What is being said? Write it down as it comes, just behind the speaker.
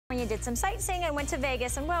California, did some sightseeing, and went to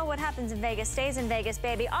Vegas. And well, what happens in Vegas stays in Vegas,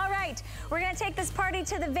 baby. All right, we're gonna take this party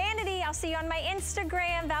to the vanity. I'll see you on my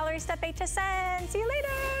Instagram, Valerie Step HSN. See you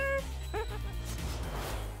later.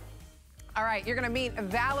 All right, you're gonna meet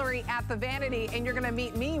Valerie at the vanity, and you're gonna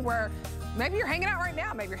meet me where maybe you're hanging out right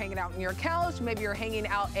now. Maybe you're hanging out on your couch. Maybe you're hanging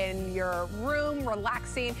out in your room,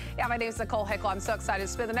 relaxing. Yeah, my name is Nicole Hickle. I'm so excited to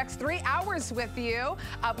spend the next 3 hours with you.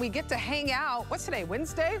 We get to hang out. What's today,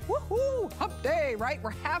 Wednesday? Woohoo, hump day, right?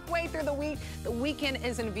 We're halfway through the week. The weekend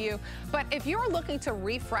is in view. But if you're looking to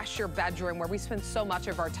refresh your bedroom, where we spend so much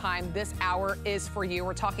of our time, this hour is for you.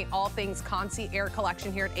 We're talking all things Concierge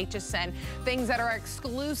Collection here at HSN. Things that are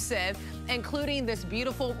exclusive, including this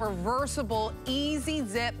beautiful reversible easy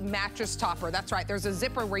zip mattress topper. That's right, there's a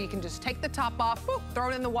zipper where you can just take the top off, whoop, throw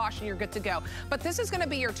it in the wash, and you're good to go. But this is gonna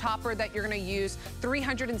be your topper that you're gonna use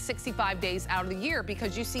 365 days out of the year,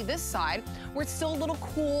 because you see this side where it's still a little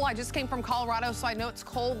cool. I just came from Colorado, so I know it's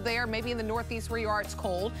cold there. Maybe in the Northeast where you are, it's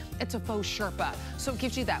cold. It's a faux Sherpa. So it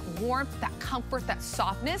gives you that warmth, that comfort, that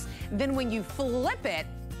softness. Then when you flip it,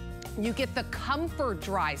 you get the comfort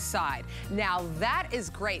dry side. Now that is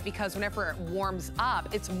great, because whenever it warms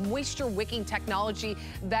up, it's moisture wicking technology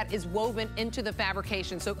that is woven into the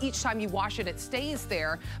fabrication. So each time you wash it, it stays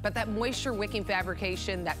there, but that moisture wicking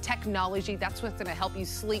fabrication, that technology, that's what's gonna help you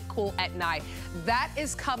sleep cool at night. That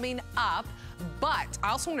is coming up. But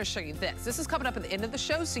I also want to show you this. This is coming up at the end of the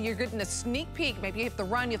show, so you're getting a sneak peek. Maybe you have to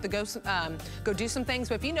run, you have to go do some things.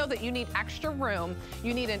 But if you know that you need extra room,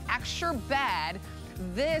 you need an extra bed,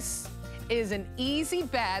 this is an easy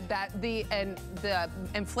bed that the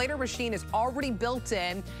inflator machine is already built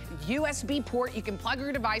in. USB port, you can plug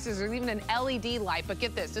your devices. There's even an LED light, but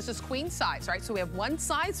get this is queen size, right? So we have one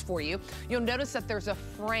size for you. You'll notice that there's a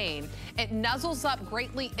frame. It nuzzles up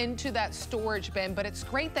greatly into that storage bin, but it's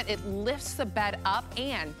great that it lifts the bed up,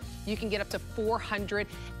 and you can get up to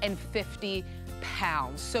 450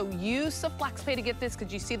 pounds. So use the FlexPay to get this,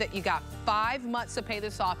 because you see that you got 5 months to pay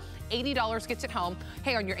this off. $80 gets it home.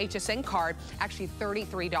 Hey, on your HSN card, actually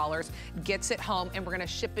 $33 gets it home, and we're gonna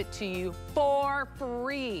ship it to you for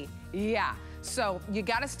free. Yeah, so you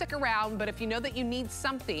gotta stick around, but if you know that you need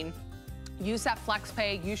something, use that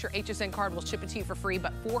FlexPay, use your HSN card, we'll ship it to you for free,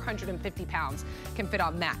 but 450 pounds can fit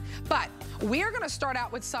on that. But we are gonna start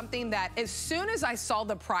out with something that, as soon as I saw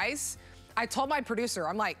the price, I told my producer,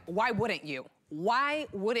 I'm like, why wouldn't you? Why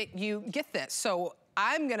wouldn't you get this? So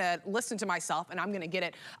I'm gonna listen to myself, and I'm gonna get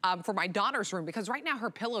it for my daughter's room, because right now her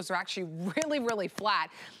pillows are actually really, really flat.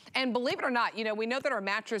 And believe it or not, you know, we know that our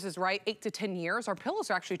mattress is 8 to 10 years. Our pillows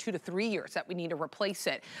are actually 2 to 3 years that we need to replace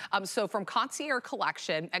it. So from Concierge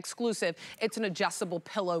Collection, exclusive, it's an adjustable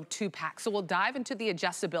pillow 2-pack. So we'll dive into the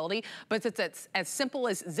adjustability, but it's as simple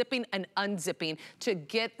as zipping and unzipping to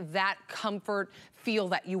get that comfort feel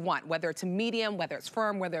that you want, whether it's medium, whether it's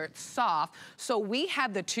firm, whether it's soft. So we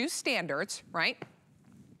have the 2 standards, right?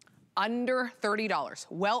 Under $30,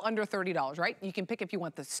 well under $30, right? You can pick if you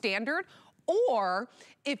want the standard, or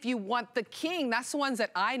if you want the king. That's the ones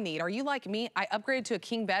that I need. Are you like me? I upgraded to a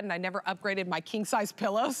king bed, and I never upgraded my king size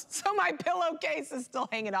pillows. So my pillowcase is still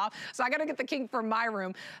hanging off. So I gotta get the king for my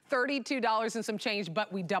room. $32 and some change,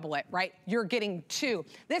 but we double it, right? You're getting 2.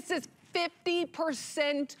 This is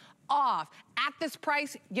 50% off. At this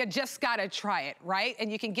price, you just gotta try it, right? And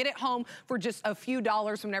you can get it home for just a few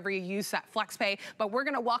dollars whenever you use that FlexPay. But we're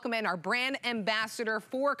gonna welcome in our brand ambassador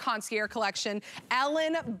for Concierge Collection,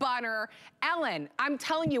 Ellen Bunner. Ellen, I'm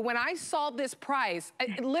telling you, when I saw this price,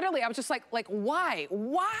 literally I was just like why?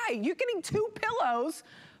 Why? You're getting 2 pillows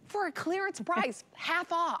for a clearance price,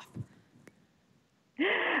 half off.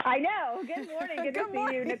 I know. Good morning. Good to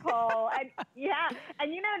see you, Nicole. And yeah,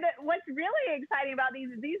 and you know that what's really exciting about these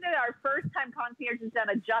are our first time Concierge has done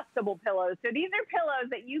adjustable pillows. So these are pillows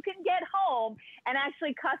that you can get home and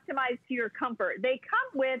actually customize to your comfort. They come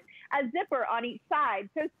with a zipper on each side.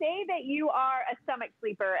 So say that you are a stomach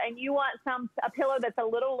sleeper and you want a pillow that's a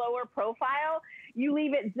little lower profile, you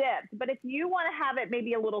leave it zipped. But if you want to have it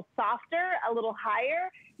maybe a little softer, a little higher,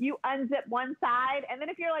 you unzip one side. And then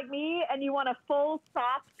if you're like me and you want a full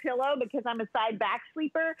soft pillow, because I'm a side back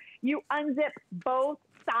sleeper, you unzip both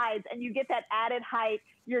sides and you get that added height.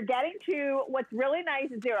 You're getting to, what's really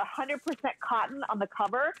nice is they're 100% cotton on the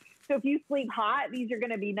cover. So if you sleep hot, these are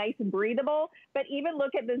going to be nice and breathable. But even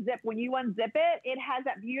look at the zip. When you unzip it, it has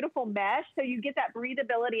that beautiful mesh. So you get that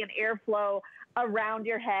breathability and airflow around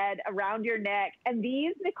your head, around your neck. And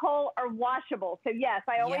these, Nicole, are washable. So yes,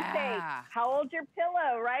 I always say, how old's your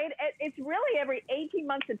pillow, right? It's really every 18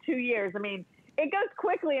 months to 2 years. I mean, it goes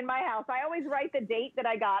quickly in my house. I always write the date that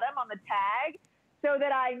I got them on the tag, so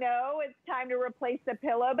that I know it's time to replace the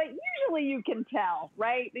pillow. But usually you can tell,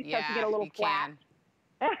 right? They start to get a little flat.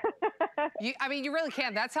 I mean, you really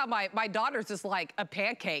can. That's how my daughter's just like a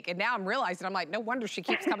pancake. And now I'm realizing, I'm like, no wonder she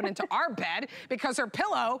keeps coming into our bed because her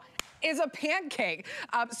pillow is a pancake.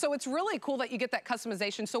 So it's really cool that you get that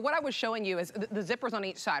customization. So what I was showing you is the zippers on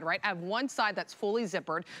each side, right? I have one side that's fully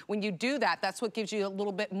zippered. When you do that, that's what gives you a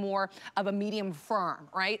little bit more of a medium firm,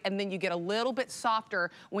 right? And then you get a little bit softer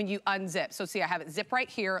when you unzip. So see, I have it zip right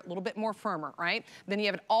here, a little bit more firmer, right? Then you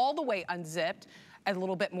have it all the way unzipped, a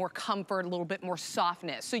little bit more comfort, a little bit more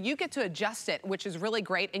softness. So you get to adjust it, which is really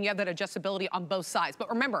great, and you have that adjustability on both sides. But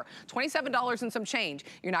remember, $27 and some change.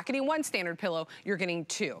 You're not getting one standard pillow, you're getting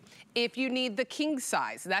two. If you need the king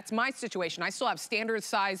size, that's my situation. I still have standard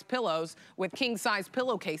size pillows with king size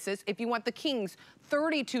pillowcases. If you want the kings,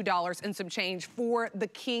 $32 and some change for the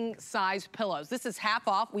king size pillows. This is half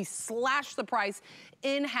off. We slashed the price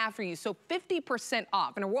in half for you. So 50%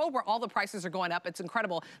 off. In a world where all the prices are going up, it's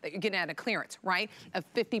incredible that you're getting at a clearance, right? Of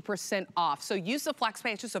 50% off. So use the flex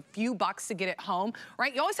pay. It's just a few bucks to get it home,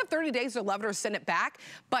 right? You always have 30 days to love it or send it back,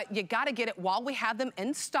 but you got to get it while we have them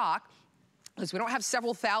in stock, because we don't have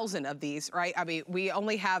several thousand of these, right? I mean, we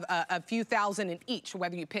only have a few thousand in each,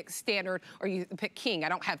 whether you pick standard or you pick king. I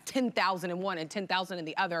don't have 10,000 in one and 10,000 in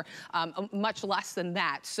the other, much less than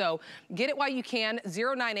that. So get it while you can.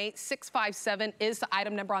 098657 is the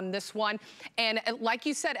item number on this one. And like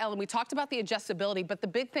you said, Ellen, we talked about the adjustability, but the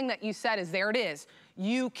big thing that you said is there it is.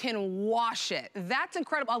 You can wash it. That's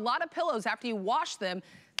incredible. A lot of pillows, after you wash them,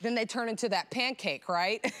 then they turn into that pancake,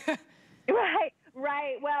 right? Right.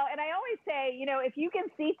 Right. Well, and I always say, you know, if you can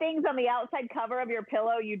see things on the outside cover of your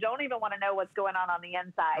pillow, you don't even want to know what's going on the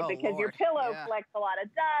inside, because your pillow collects a lot of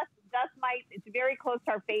dust mites. It's very close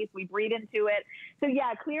to our face. We breathe into it. So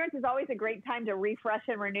yeah, clearance is always a great time to refresh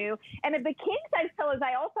and renew. And if the king size pillows,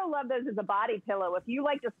 I also love those as a body pillow. If you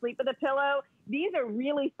like to sleep with a pillow, these are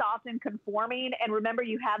really soft and conforming. And remember,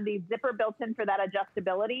 you have the zipper built in for that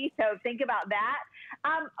adjustability. So think about that.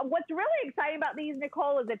 What's really exciting about these,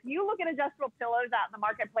 Nicole, is if you look at adjustable pillows out in the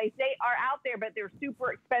marketplace, they are out there, but they're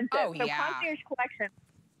super expensive. Oh, so yeah. Concierge Collection,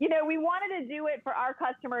 you know, we wanted to do it for our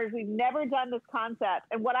customers. We've never done this concept.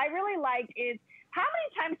 And what I really like is how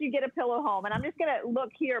many times do you get a pillow home? And I'm just going to look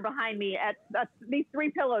here behind me at these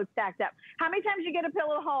three pillows stacked up. How many times you get a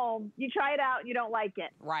pillow home, you try it out, and you don't like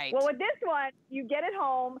it? Right. Well, with this one, you get it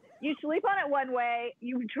home, you sleep on it one way,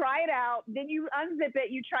 you try it out, then you unzip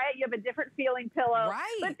it, you try it, you have a different feeling pillow.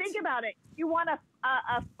 Right. But think about it. You want a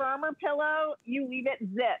firmer pillow, you leave it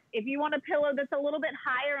zipped. If you want a pillow that's a little bit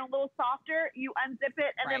higher and a little softer, you unzip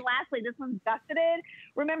it. And then lastly, this one's gusseted.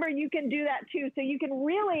 Remember, you can do that too. So you can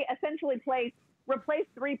really essentially replace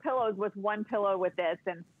three pillows with one pillow with this.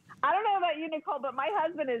 And I don't know about you, Nicole, but my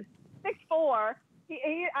husband is 6'4".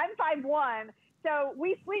 I'm 5'1", so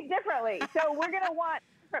we sleep differently. So we're going to want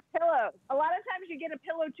different pillows. A lot of times you get a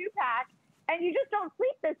pillow 2-pack and you just don't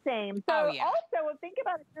sleep the same. So also think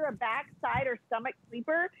about if you're a back, side, or stomach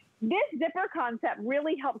sleeper, this zipper concept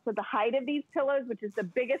really helps with the height of these pillows, which is the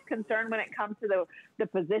biggest concern when it comes to the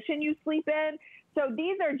position you sleep in. So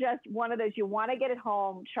these are just one of those, you want to get it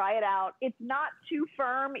home, try it out. It's not too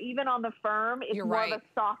firm, even on the firm. It's more of a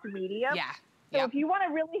soft medium. Yeah. So if you want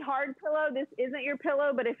a really hard pillow, this isn't your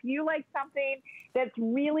pillow. But if you like something that's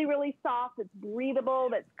really, really soft, that's breathable,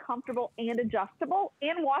 that's comfortable and adjustable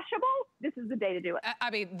and washable, this is the day to do it. I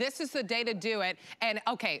mean, this is the day to do it. And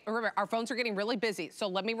okay, remember, our phones are getting really busy. So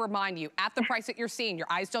let me remind you, at the price that you're seeing, your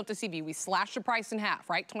eyes don't deceive you. We slashed the price in half,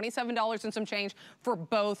 right? $27 and some change for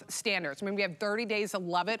both standards. I mean, we have 30 days to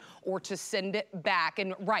love it or to send it back.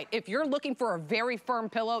 And if you're looking for a very firm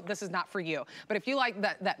pillow, this is not for you. But if you like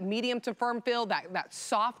that medium to firm feel, that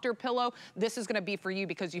softer pillow, this is gonna be for you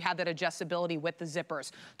because you have that adjustability with the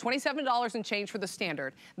zippers. $27 and change for the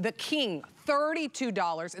standard. The king,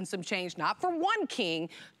 $32 and some change, not for one king,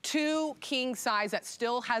 two king size that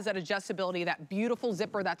still has that adjustability, that beautiful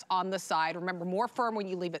zipper that's on the side. Remember, more firm when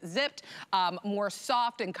you leave it zipped, more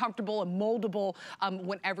soft and comfortable and moldable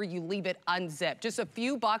whenever you leave it unzipped. Just a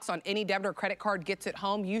few bucks on any debit or credit card gets it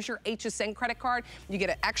home. Use your HSN credit card. You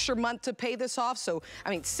get an extra month to pay this off. So,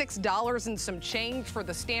 I mean, $6 and some change for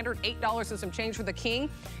the standard, $8 and some change for the king.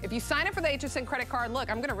 If you sign up for the HSN credit card,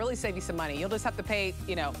 look, I'm gonna really save you some money. You'll just have to pay,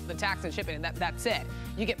 you know, the tax and shipping, and that's it.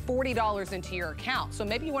 You get $40 into your account. So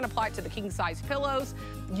maybe you want to apply it to the king size pillows.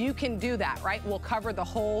 You can do that, right? We'll cover the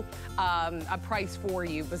whole price for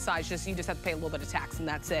you. Besides you just have to pay a little bit of tax, and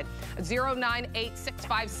that's it.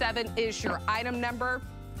 098657 is your item number.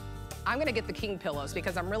 I'm gonna get the king pillows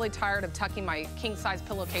because I'm really tired of tucking my king size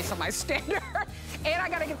pillowcase on my standard And I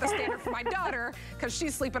gotta get the standard for my daughter because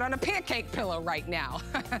she's sleeping on a pancake pillow right now.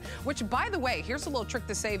 Which, by the way, here's a little trick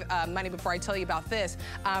to save money before I tell you about this.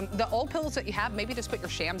 The old pillows that you have, maybe just put your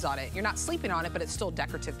shams on it. You're not sleeping on it, but it's still a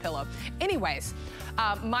decorative pillow. Anyways,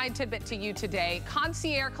 my tidbit to you today,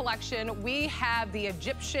 Concierge Collection, we have the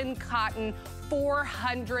Egyptian cotton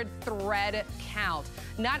 400 thread count.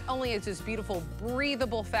 Not only is this beautiful,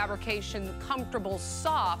 breathable fabrication, comfortable,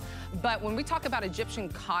 soft, but when we talk about Egyptian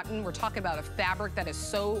cotton, we're talking about a fabric that is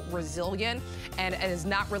so resilient and is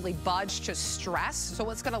not really budged to stress. So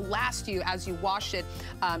it's gonna last you as you wash it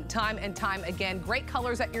time and time again. Great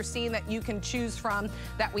colors that you're seeing that you can choose from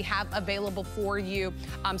that we have available for you.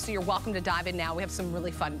 So you're welcome to dive in now. We have some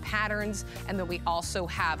really fun patterns, and then we also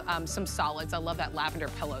have some solids. I love that lavender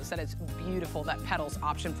pillows. That is beautiful, that petals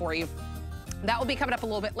option for you. That will be coming up a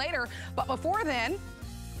little bit later, but before then,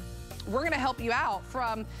 we're gonna help you out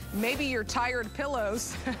from maybe your tired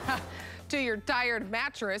pillows to your tired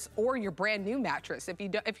mattress or your brand new mattress. If you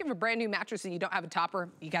have a brand new mattress and you don't have a topper,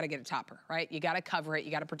 you gotta get a topper, right? You gotta cover it,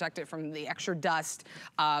 you gotta protect it from the extra dust,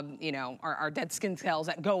 you know, our dead skin cells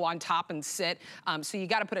that go on top and sit. So you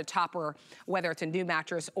gotta put a topper, whether it's a new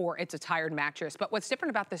mattress or it's a tired mattress. But what's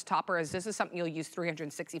different about this topper is this is something you'll use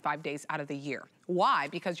 365 days out of the year. Why?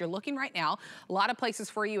 Because you're looking right now, a lot of places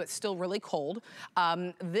for you, it's still really cold.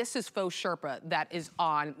 This is faux Sherpa that is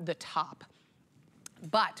on the top.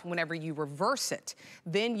 But whenever you reverse it,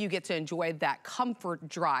 then you get to enjoy that comfort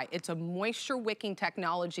dry. It's a moisture wicking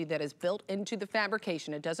technology that is built into the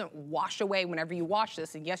fabrication. It doesn't wash away whenever you wash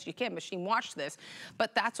this. And yes, you can machine wash this,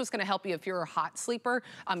 but that's what's gonna help you if you're a hot sleeper.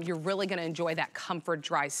 You're really gonna enjoy that comfort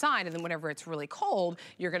dry side. And then whenever it's really cold,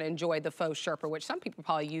 you're gonna enjoy the faux Sherpa, which some people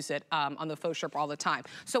probably use it on the faux Sherpa all the time.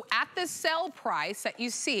 So at this sale price that you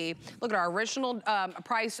see, look at our original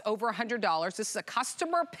price over $100. This is a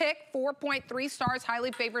customer pick, 4.3 stars,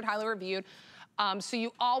 highly favored, highly reviewed. So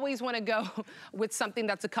you always want to go with something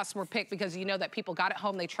that's a customer pick because you know that people got it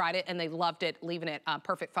home, they tried it, and they loved it, leaving it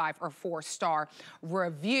perfect 5 or 4 star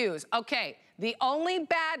reviews. Okay, the only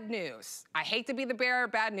bad news, I hate to be the bearer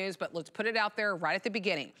of bad news, but let's put it out there right at the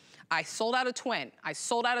beginning. I sold out a twin, I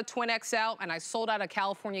sold out a twin XL, and I sold out a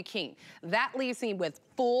California King. That leaves me with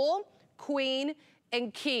full, queen,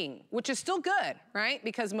 and king, which is still good, right?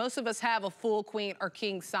 Because most of us have a full queen or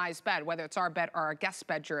king size bed, whether it's our bed or our guest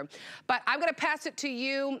bedroom. But I'm gonna pass it to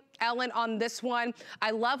you, Ellen, on this one.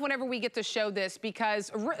 I love whenever we get to show this because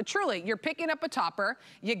truly, you're picking up a topper,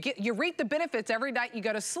 you reap the benefits every night you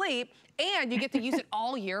go to sleep, and you get to use it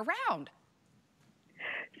all year round.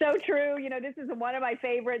 So true. You know, this is one of my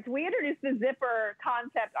favorites. We introduced the zipper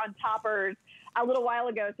concept on toppers a little while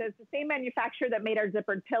ago. So it's the same manufacturer that made our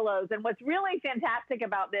zippered pillows. And what's really fantastic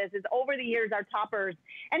about this is over the years, our toppers,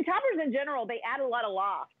 and toppers in general, they add a lot of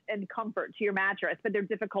loft and comfort to your mattress, but they're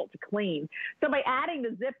difficult to clean. So by adding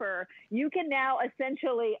the zipper, you can now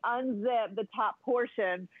essentially unzip the top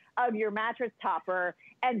portion of your mattress topper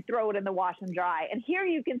and throw it in the wash and dry. And here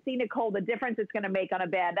you can see, Nicole, the difference it's going to make on a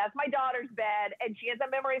bed. That's my daughter's bed, and she has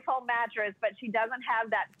a memory foam mattress, but she doesn't have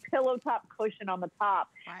that pillow top cushion on the top.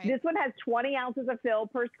 Right. This one has 20 ounces of fill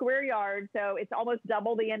per square yard, so it's almost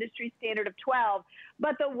double the industry standard of 12.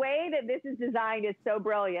 But the way that this is designed is so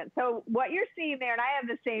brilliant. So what you're seeing there, and I have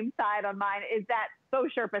the same side on mine, is that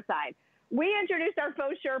faux Sherpa side. We introduced our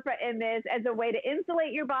faux Sherpa in this as a way to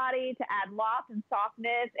insulate your body, to add loft and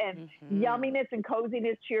softness and yumminess and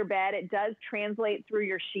coziness to your bed. It does translate through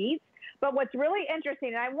your sheets. But what's really interesting,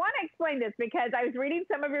 and I want to explain this because I was reading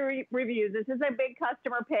some of your reviews. This is a big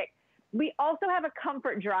customer pick. We also have a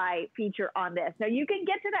comfort dry feature on this. Now, you can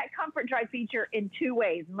get to that comfort dry feature in 2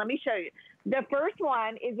 ways, and let me show you. The first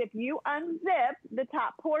one is if you unzip the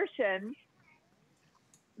top portion,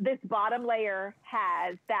 this bottom layer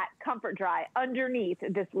has that comfort dry underneath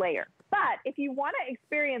this layer. But if you want to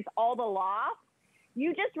experience all the loft,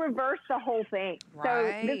 you just reverse the whole thing.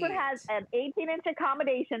 Right. So this one has an 18-inch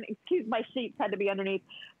accommodation. Excuse, my sheets had to be underneath.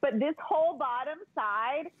 But this whole bottom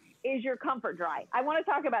side is your comfort dry. I want to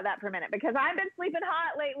talk about that for a minute because I've been sleeping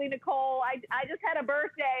hot lately, Nicole. I just had a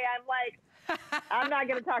birthday. I'm like, I'm not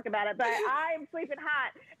going to talk about it, but I'm sleeping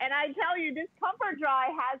hot. And I tell you, this comfort dry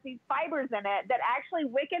has these fibers in it that actually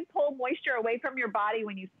wick and pull moisture away from your body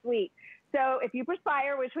when you sleep. So if you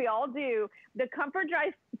perspire, which we all do, the comfort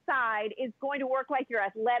dry side is going to work like your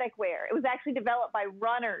athletic wear. It was actually developed by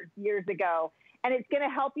runners years ago, and it's going to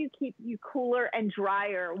help you keep you cooler and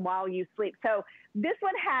drier while you sleep. So this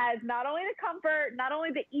one has not only the comfort, not only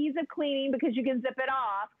the ease of cleaning because you can zip it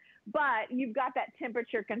off, but you've got that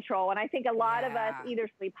temperature control. And I think a lot of us either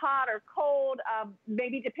sleep hot or cold,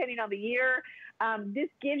 maybe depending on the year. This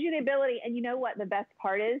gives you the ability. And you know what the best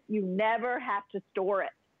part is? You never have to store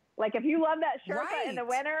it. Like if you love that Sherpa in the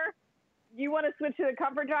winter, you want to switch to the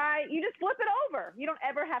Comfort Dry, you just flip it over. You don't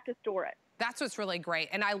ever have to store it. That's what's really great.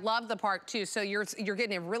 And I love the part too. So you're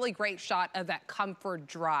getting a really great shot of that Comfort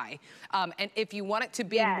Dry. And if you want it to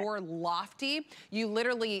be more lofty, you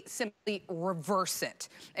literally simply reverse it.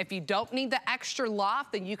 If you don't need the extra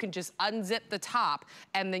loft, then you can just unzip the top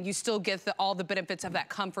and then you still get all the benefits of that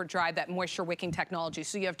Comfort Dry, that moisture wicking technology.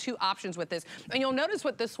 So you have two options with this. And you'll notice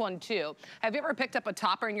with this one too, have you ever picked up a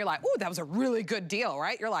topper and you're like, oh, that was a really good deal,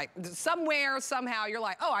 right? You're like, somewhere, somehow, you're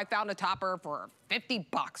like, oh, I found a topper for 50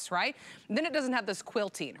 bucks, right? And then it doesn't have this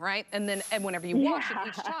quilting, right? And whenever you wash it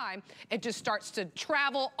each time, it just starts to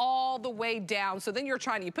travel all the way down. So then you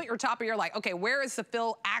put your topper, you're like, okay, where is the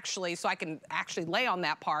fill actually, so I can actually lay on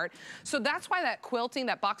that part. So that's why that quilting,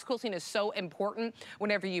 that box quilting is so important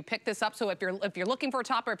whenever you pick this up. So if you're looking for a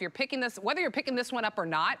topper, if you're picking this, whether you're picking this one up or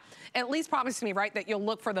not, at least promise me, right, that you'll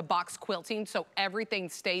look for the box quilting so everything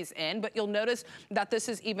stays in. But you'll notice that this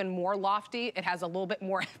is even more lofty. It has a little bit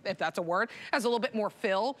more, if that's a word, has a little bit more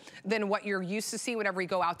fill than what you're used to see whenever you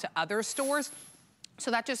go out to other stores. So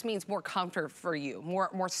that just means more comfort for you,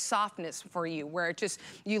 more softness for you, where it just,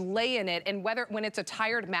 you lay in it, and when it's a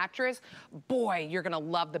tired mattress, boy, you're gonna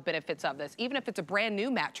love the benefits of this. Even if it's a brand new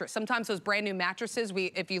mattress, sometimes those brand new mattresses,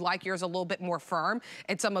 if you like yours a little bit more firm,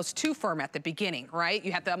 it's almost too firm at the beginning, right?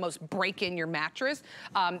 You have to almost break in your mattress.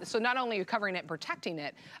 So not only are you covering it and protecting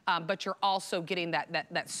it, but you're also getting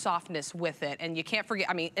that softness with it. And you can't forget,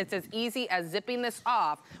 I mean, it's as easy as zipping this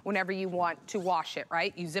off whenever you want to wash it,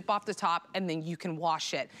 right? You zip off the top and then you can wash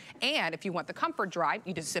it. And if you want the Comfort Dry,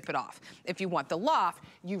 you just zip it off. If you want the loft,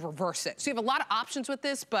 you reverse it. So you have a lot of options with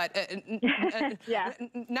this, but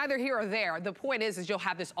neither here or there. The point is you'll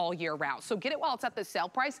have this all year round. So get it while it's at the sale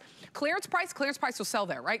price. Clearance price will sell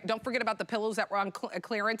there, right? Don't forget about the pillows that were on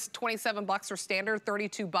clearance, 27 bucks for standard,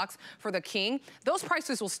 32 bucks for the king. Those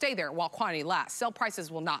prices will stay there while quantity lasts. Sale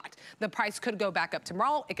prices will not. The price could go back up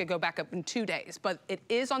tomorrow. It could go back up in 2 days, but it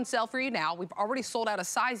is on sale for you now. We've already sold out of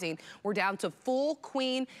sizing. We're down to full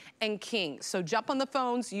queen and king. So jump on the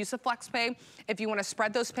phones, use the FlexPay if you want to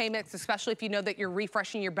spread those payments, especially if you know that you're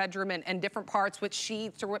refreshing your bedroom and different parts with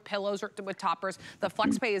sheets or with pillows or with toppers. The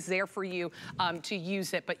FlexPay is there for you to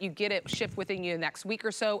use it, but you get it shipped within you the next week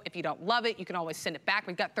or so. If you don't love it, you can always send it back.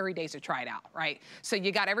 We've got 30 days to try it out, right? So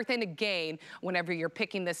you got everything to gain whenever you're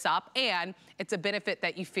picking this up, and it's a benefit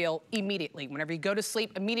that you feel immediately. Whenever you go to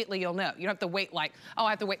sleep, immediately you'll know. You don't have to wait like, oh,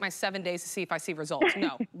 I have to wait my 7 days to see if I see results.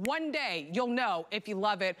 No, one day you'll know if you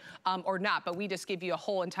love it or not, but we just give you a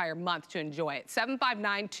whole entire month to enjoy it.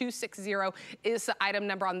 759260 is the item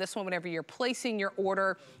number on this one whenever you're placing your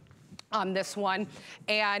order on this one.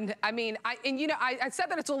 And I mean, I said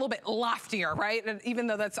that it's a little bit loftier, right? And even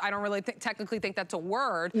though I don't really technically think that's a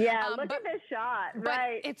word. Yeah, look at this shot,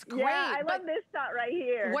 right? It's great. Yeah, I love this shot right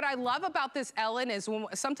here. What I love about this, Ellen, is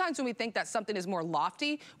sometimes when we think that something is more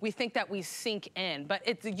lofty, we think that we sink in, but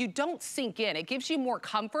you don't sink in. It gives you more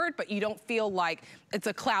comfort, but you don't feel like it's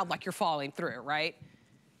a cloud like you're falling through, right?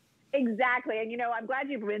 Exactly. And, I'm glad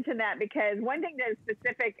you mentioned that, because one thing that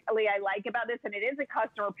specifically I like about this, and it is a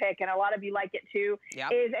customer pick, and a lot of you like it too,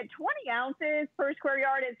 is at 20 ounces per square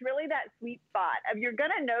yard, it's really that sweet spot of you're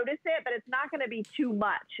going to notice it, but it's not going to be too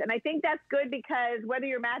much. And I think that's good, because whether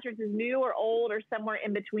your mattress is new or old or somewhere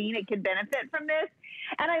in between, it can benefit from this.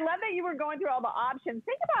 And I love that you were going through all the options.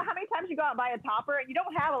 Think about how many times you go out and buy a topper and you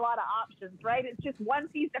don't have a lot of options, right? It's just one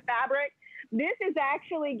piece of fabric. This is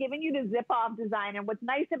actually giving you the zip-off design, and what's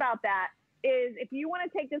nice about that is if you want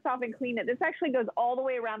to take this off and clean it, this actually goes all the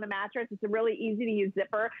way around the mattress. It's a really easy-to-use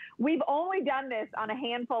zipper. We've only done this on a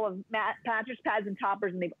handful of mattress pads and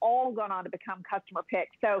toppers, and they've all gone on to become customer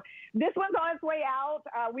picks. So this one's on its way out.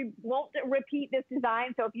 We won't repeat this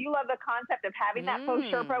design. So if you love the concept of having that faux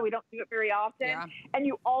Sherpa, we don't do it very often, and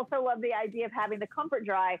you also love the idea of having the Comfort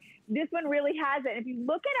Dry, this one really has it. If you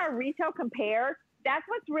look at our retail compare, that's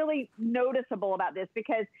what's really noticeable about this,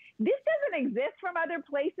 because this doesn't exist from other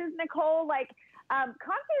places, Nicole. Like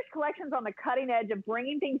Concierge Collection's on the cutting edge of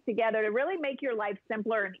bringing things together to really make your life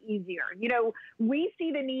simpler and easier. We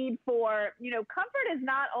see the need for, comfort is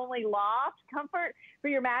not only loft, comfort for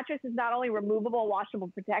your mattress is not only removable,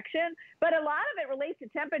 washable protection, but a lot of it relates to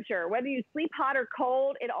temperature. Whether you sleep hot or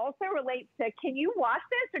cold, it also relates to, can you wash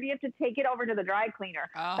this, or do you have to take it over to the dry cleaner?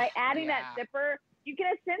 By adding that zipper, you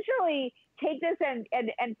can essentially take this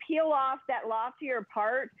and peel off that loftier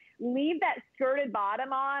part, leave that skirted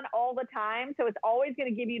bottom on all the time. So it's always going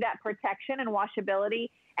to give you that protection and washability.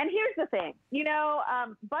 And here's the thing,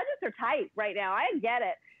 budgets are tight right now. I get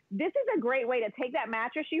it. This is a great way to take that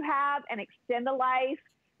mattress you have and extend the life,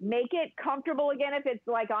 make it comfortable again if it's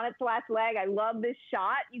like on its last leg. I love this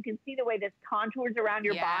shot. You can see the way this contours around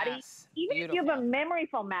your body. Even if you have a memory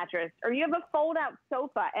foam mattress or you have a fold-out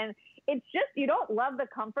sofa and it's just, you don't love the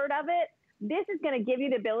comfort of it, this is going to give you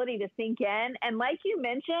the ability to sink in. And like you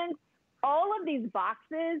mentioned, all of these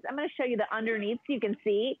boxes, I'm going to show you the underneath so you can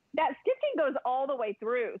see, that stitching goes all the way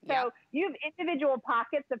through. So you have individual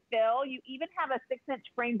pockets of fill. You even have a 6-inch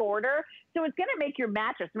frame border. So it's going to make your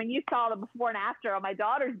mattress, I mean, you saw the before and after on my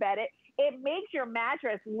daughter's bed. It makes your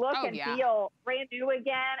mattress look and feel brand new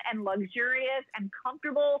again and luxurious and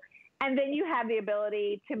comfortable. And then you have the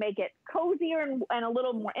ability to make it cozier and a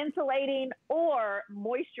little more insulating or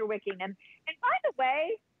moisture wicking. And by the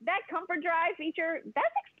way, that comfort dry feature, that's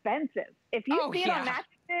expensive. If you see it on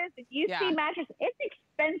mattresses, if you see mattress, it's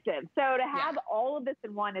expensive. So to have all of this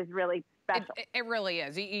in one is really special. It really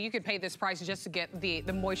is. You could pay this price just to get the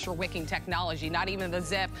moisture wicking technology, not even the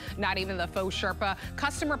zip, not even the faux Sherpa.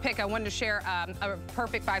 Customer pick, I wanted to share a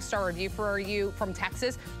perfect 5-star review for you from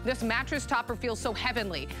Texas. This mattress topper feels so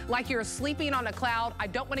heavenly, like you're sleeping on a cloud. I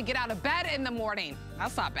don't want to get out of bed in the morning.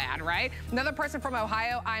 That's not bad, right? Another person from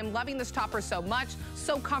Ohio, I'm loving this topper so much,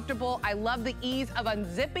 so comfortable. I love the ease of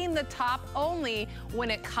unzipping the top only when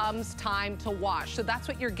it comes time to wash. So that's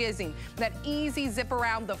what you're getting, that easy zip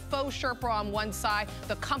around, the faux Sherpa on one side,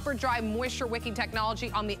 the comfort dry moisture wicking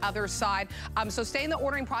technology on the other side. So stay in the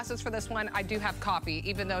ordering process for this one. I do have coffee,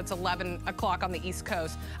 even though it's 11 o'clock on the East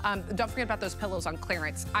Coast. Don't forget about those pillows on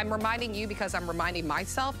clearance. I'm reminding you because I'm reminding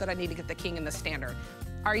myself that I need to get the king and the standard.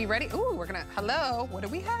 Are you ready? Ooh, we're gonna, hello, what do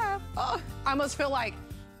we have? Oh, I almost feel like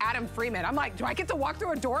Adam Freeman. I'm like, do I get to walk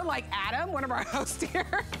through a door like Adam, one of our hosts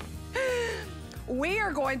here? We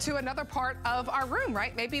are going to another part of our room,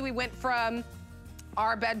 right? Maybe we went from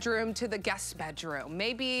our bedroom to the guest bedroom.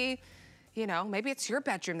 Maybe, you know, maybe it's your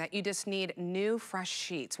bedroom that you just need new, fresh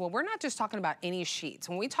sheets. Well, we're not just talking about any sheets.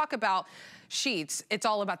 When we talk about sheets, it's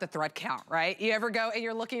all about the thread count, right? You ever go and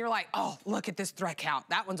you're looking, you're like, oh, look at this thread count.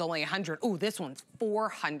 That one's only 100. Ooh, this one's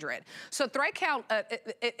 400. So thread count,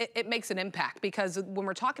 it makes an impact because when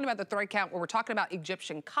we're talking about the thread count, when we're talking about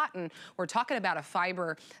Egyptian cotton, we're talking about a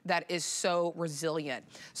fiber that is so resilient.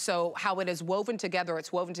 So how it is woven together,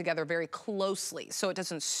 it's woven together very closely. So it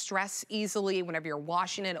doesn't stress easily. Whenever you're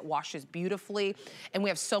washing it, it washes beautifully. And we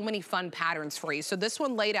have so many fun patterns for you. So this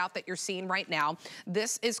one laid out that you're seeing right now,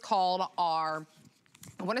 this is called our,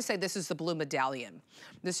 I want to say this is the blue medallion.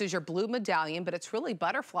 This is your blue medallion, but it's really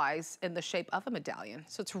butterflies in the shape of a medallion.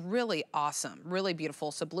 So it's really awesome, really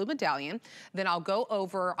beautiful. So blue medallion. Then I'll go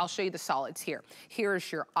over, I'll show you the solids here.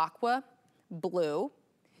 Here's your aqua blue.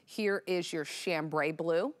 Here is your chambray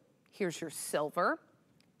blue. Here's your silver,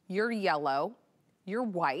 your yellow, your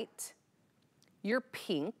white, your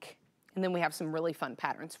pink, and then we have some really fun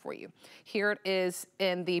patterns for you. Here it is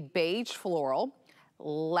in the beige floral,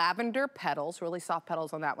 lavender petals, really soft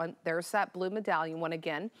petals on that one. There's that blue medallion one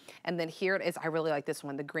again. And then here it is, I really like this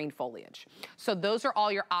one, the green foliage. So those are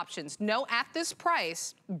all your options. No, at this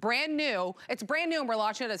price, brand new, it's brand new and we're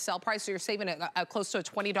launching it at sale price, so you're saving a close to a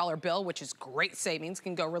 $20 bill, which is great savings,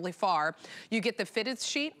 can go really far. You get the fitted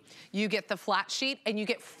sheet, you get the flat sheet, and you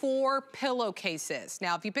get 4 pillowcases.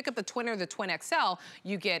 Now, if you pick up the twin or the twin XL,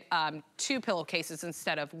 you get 2 pillowcases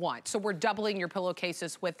instead of 1. So we're doubling your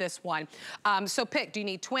pillowcases with this one. So pick, do you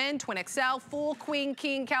need twin, twin XL, full, queen,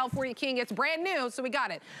 king, California king? It's brand new, so we got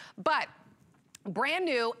it. But brand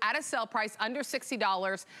new at a sale price under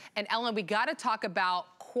 $60. And Ellen, we gotta talk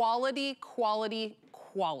about quality, quality,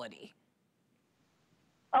 quality.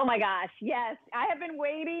 Oh my gosh, yes. I have been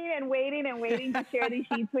waiting and waiting and waiting to share these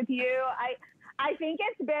sheets with you. I think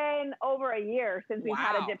it's been over a year since we've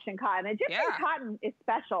had Egyptian cotton. Egyptian cotton is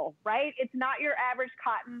special, right? It's not your average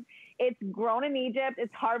cotton. It's grown in Egypt.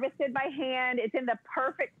 It's harvested by hand. It's in the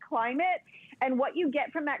perfect climate. And what you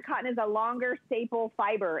get from that cotton is a longer staple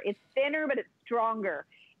fiber. It's thinner, but it's stronger.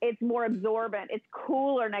 It's more absorbent. It's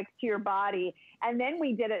cooler next to your body. And then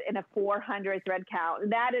we did it in a 400 thread count.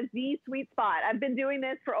 That is the sweet spot. I've been doing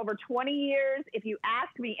this for over 20 years. If you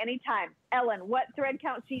ask me anytime, Ellen, what thread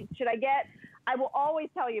count sheets should I get? I will always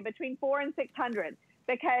tell you between 400 and 600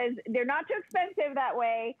 because they're not too expensive that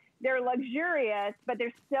way. They're luxurious, but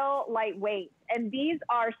they're still lightweight. And these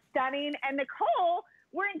are stunning. And Nicole,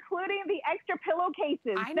 we're including the extra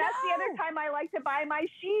pillowcases. That's the other time I like to buy my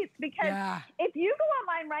sheets because if you go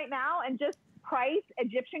online right now and just price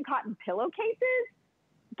Egyptian cotton pillowcases,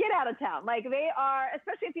 get out of town. Like they are,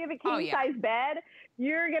 especially if you have a king size bed,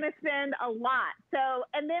 you're going to spend a lot. So,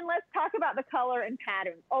 and then let's talk about the color and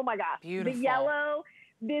patterns. Oh my gosh. Beautiful. The yellow,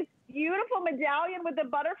 this beautiful medallion with the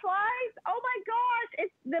butterflies. Oh my gosh,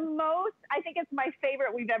 it's the most, I think it's my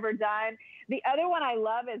favorite we've ever done. The other one I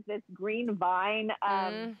love is this green vine.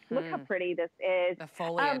 Look how pretty this is. The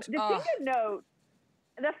foliage. The thing to note,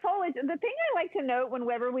 the foliage, the thing I like to note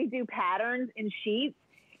whenever we do patterns in sheets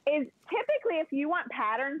is typically if you want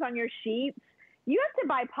patterns on your sheets, you have to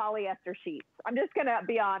buy polyester sheets. I'm just going to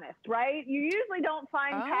be honest, right? You usually don't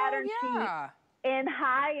find pattern sheets in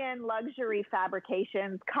high-end luxury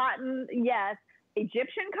fabrications. Cotton, yes.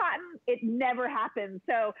 Egyptian cotton, it never happens.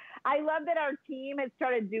 So I love that our team has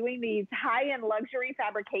started doing these high-end luxury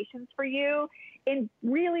fabrications for you in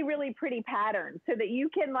really, really pretty patterns so that you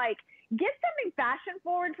can like get something fashion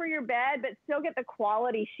forward for your bed, but still get the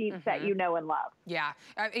quality sheets that you know and love. Yeah,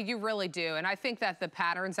 you really do. And I think that the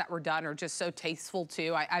patterns that were done are just so tasteful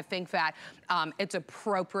too. I think that it's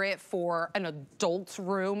appropriate for an adult's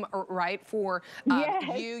room, right? For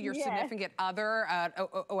you, your significant other,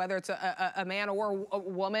 whether it's a man or a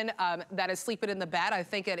woman that is sleeping in the bed. I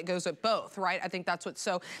think it goes with both, right? I think that's what's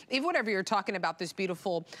so, even whenever you're talking about this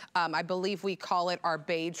beautiful, I believe we call it our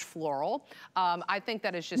beige floral. I think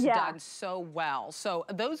that is just done so well. So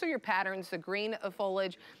those are your patterns, the green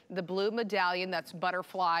foliage, the blue medallion, that's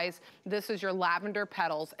butterflies. This is your lavender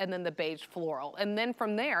petals, and then the beige floral. And then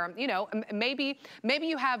from there, you know, maybe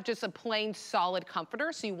you have just a plain solid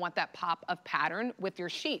comforter, so you want that pop of pattern with your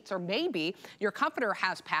sheets. Or maybe your comforter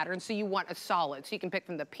has patterns, so you want a solid. So you can pick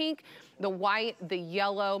from the pink, the white, the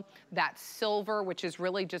yellow, that silver, which is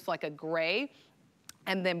really just like a gray,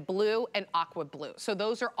 and then blue and aqua blue. So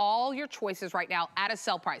those are all your choices right now at a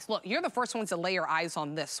sale price. Look, you're the first ones to lay your eyes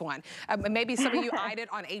on this one. Maybe some of you eyed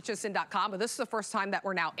it on hsn.com, but this is the first time that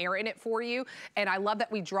we're now airing it for you. And I love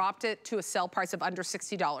that we dropped it to a sale price of under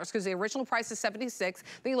 $60 because the original price is $76.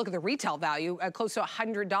 Then you look at the retail value, close to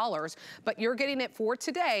 $100, but you're getting it for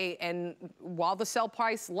today. And while the sale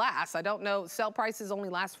price lasts, I don't know, sale prices only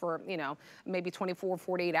last for, you know, maybe 24,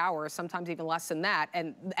 48 hours, sometimes even less than that.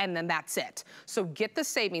 And then that's it. So get the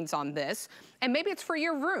savings on this, and maybe it's for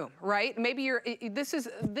your room, right? Maybe this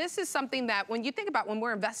is something that when you think about when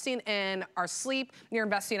we're investing in our sleep, you're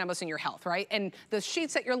investing almost in your health, right? And the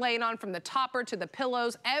sheets that you're laying on, from the topper to the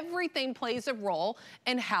pillows, everything plays a role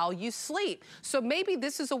in how you sleep. So maybe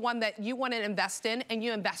this is a one that you want to invest in, and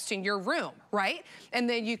you invest in your room, right? And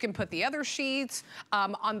then you can put the other sheets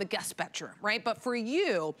on the guest bedroom, right? But for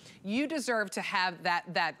you, you deserve to have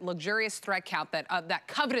that luxurious thread count, that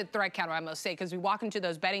coveted thread count, I must say, because we walk into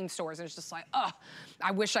those bedding stores and it's just like, oh,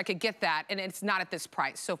 I wish I could get that, and it's not at this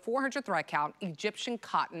price. So 400 thread count, Egyptian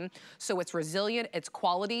cotton, so it's resilient, it's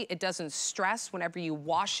quality, it doesn't stress whenever you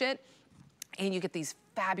wash it, and you get these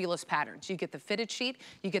fabulous patterns. You get the fitted sheet,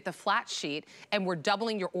 you get the flat sheet, and we're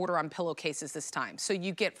doubling your order on pillowcases this time. So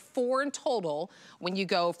you get 4 in total when you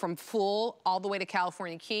go from full all the way to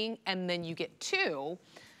California King, and then you get 2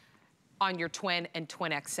 on your twin and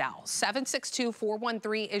twin XL.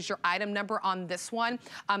 762-413 is your item number on this one.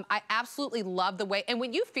 I absolutely love the way, and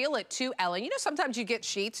when you feel it too, Ellen, you know, sometimes you get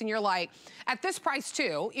sheets and you're like, at this price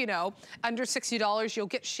too, you know, under $60, you'll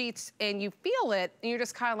get sheets and you feel it and you're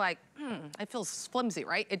just kind of like, it feels flimsy,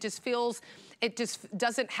 right? It just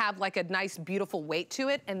doesn't have like a nice, beautiful weight to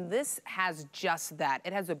it. And this has just that.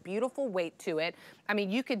 It has a beautiful weight to it. I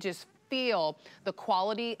mean, you could just feel the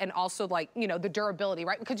quality and also, like, you know, the durability,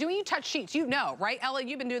 right? Because when you touch sheets, you know, right? Ella,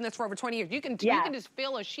 you've been doing this for over 20 years. You can just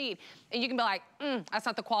feel a sheet and you can be like, that's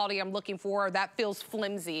not the quality I'm looking for. Or that feels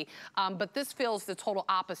flimsy. But this feels the total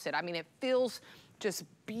opposite. I mean, it feels just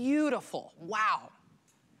beautiful. Wow.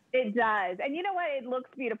 It does. And you know what? It looks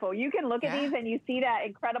beautiful. You can look at these and you see that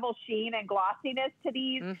incredible sheen and glossiness to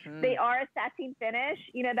these. They are a satin finish.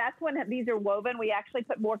 You know, that's when these are woven. We actually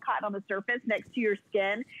put more cotton on the surface next to your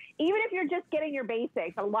skin. Even if you're just getting your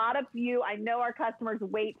basics, a lot of you, I know our customers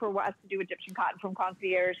wait for us to do Egyptian cotton from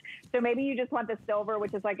Concierge. So maybe you just want the silver,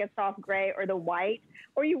 which is like a soft gray, or the white,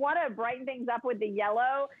 or you want to brighten things up with the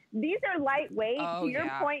yellow. These are lightweight. To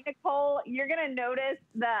your point, Nicole, you're going to notice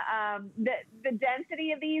the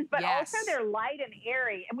density of these, but also they're light and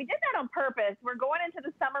airy. And we did that on purpose. We're going into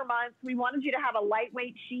the summer months. We wanted you to have a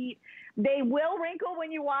lightweight sheet. They will wrinkle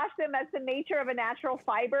when you wash them. That's the nature of a natural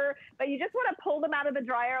fiber, but you just want to pull them out of the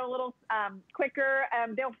dryer a little quicker.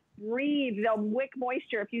 They'll breathe, they'll wick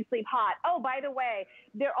moisture if you sleep hot. Oh, by the way,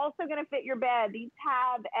 they're also going to fit your bed. These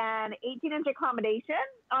have an 18-inch accommodation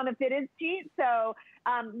on the fitted sheet, so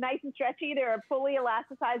nice and stretchy. They're fully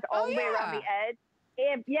elasticized all the way around the edge.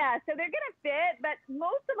 So they're going to fit, but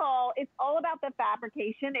most of all, it's all about the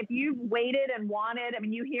fabrication. If you've waited and wanted, I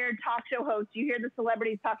mean, you hear talk show hosts, you hear the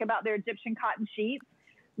celebrities talk about their Egyptian cotton sheets.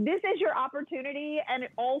 this is your opportunity. And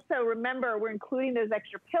also remember, we're including those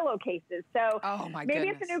extra pillowcases. So maybe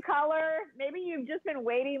it's a new color. Maybe you've just been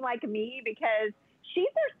waiting like me, because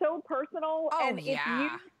sheets are so personal. And if you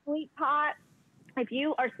sleep hot, if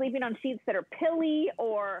you are sleeping on sheets that are pilly,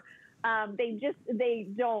 or they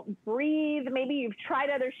don't breathe, maybe you've tried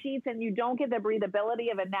other sheets and you don't get the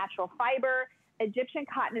breathability of a natural fiber, Egyptian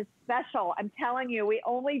cotton is special. I'm telling you, we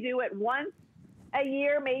only do it once a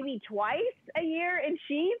year, maybe twice a year in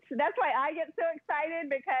sheets. That's why I get so excited,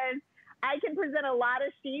 because I can present a lot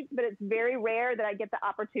of sheets, but it's very rare that I get the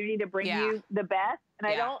opportunity to bring you the best. And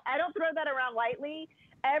I don't throw that around lightly.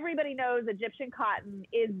 Everybody knows Egyptian cotton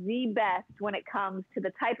is the best when it comes to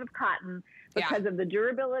the type of cotton, because of the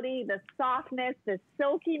durability, the softness, the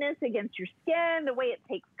silkiness against your skin, the way it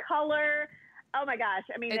takes color. Oh my gosh.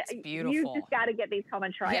 I mean, it's beautiful. You just got to get these home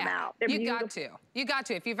and try them out. They're beautiful. You got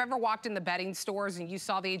to. If you've ever walked in the bedding stores and you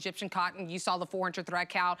saw the Egyptian cotton, you saw the 4-inch thread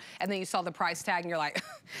count, and then you saw the price tag, and you're like,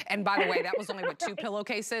 and by the way, that was only with 2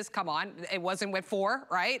 pillowcases. Come on. It wasn't with 4,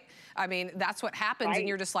 right? I mean, that's what happens. And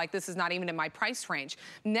you're just like, this is not even in my price range.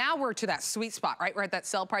 Now we're to that sweet spot, right? We're at that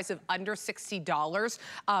sale price of under $60.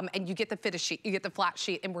 And you get the fitted sheet, you get the flat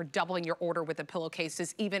sheet, and we're doubling your order with the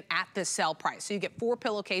pillowcases, even at the sale price. So you get 4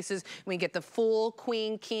 pillowcases. We get the full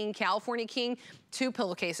queen, king, California king, 2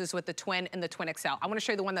 pillowcases with the twin and the twin XL. I want to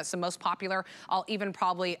show you the one that's the most popular. I'll even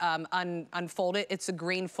probably unfold it. It's a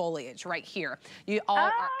green foliage right here. You all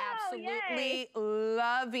are absolutely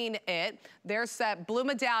loving it. There's that blue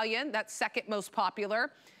medallion, that's second most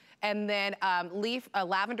popular. And then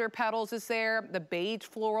lavender petals is there, the beige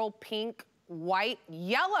floral, pink, white,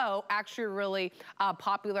 yellow, actually really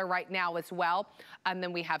popular right now as well. And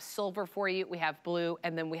then we have silver for you, we have blue,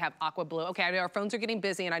 and then we have aqua blue. Okay, I know our phones are getting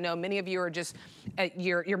busy, and I know many of you are just,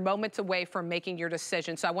 you're moments away from making your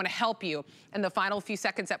decision. So I wanna help you in the final few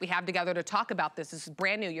seconds that we have together to talk about this. This is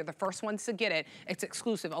brand new, you're the first ones to get it. It's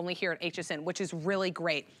exclusive, only here at HSN, which is really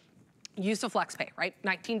great. Use the FlexPay, right?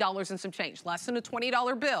 $19 and some change, less than a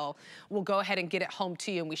 $20 bill. We'll go ahead and get it home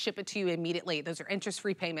to you, and we ship it to you immediately. Those are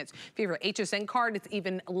interest-free payments. If you have an HSN card, it's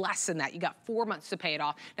even less than that. You got 4 months to pay it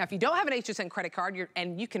off. Now, if you don't have an HSN credit card,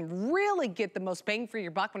 and you can really get the most bang for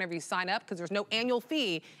your buck whenever you sign up, because there's no annual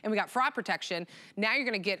fee, and we got fraud protection, now you're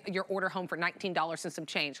gonna get your order home for $19 and some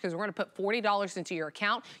change, because we're gonna put $40 into your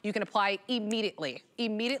account. You can apply immediately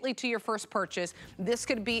to your first purchase. This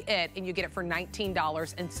could be it, and you get it for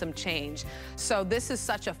 $19 and some change. So this is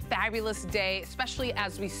such a fabulous day, especially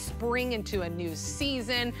as we spring into a new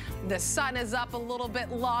season. The sun is up a little bit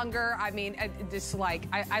longer. I mean, just like,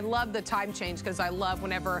 I love the time change, because I love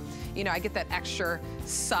whenever, you know, I get that extra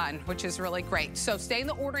sun, which is really great. So stay in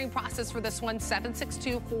the ordering process for this one.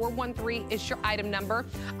 762-413 is your item number.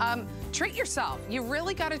 Treat yourself. You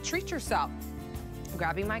really got to treat yourself.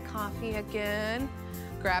 Grabbing my coffee again.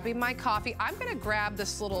 Grabbing my coffee. I'm gonna grab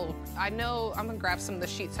this little, I'm gonna grab some of the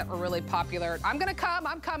sheets that were really popular. I'm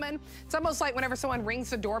coming. It's almost like whenever someone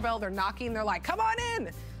rings the doorbell, they're knocking, they're like, come on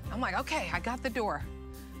in. I'm like, okay, I got the door.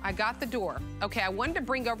 Okay, I wanted to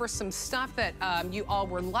bring over some stuff that you all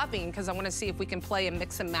were loving, because I want to see if we can play and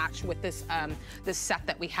mix and match with this this set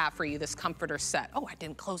that we have for you, this comforter set. Oh, I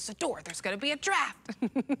didn't close the door. There's going to be a draft.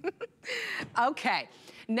 Okay,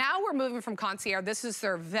 now we're moving from Concierge. This is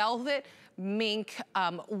their velvet mink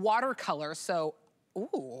watercolor. So,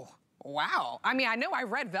 ooh. Wow. I mean, I know I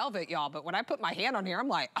read velvet, y'all, but when I put my hand on here, I'm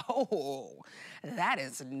like, oh, that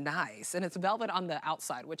is nice. And it's velvet on the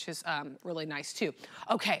outside, which is really nice too.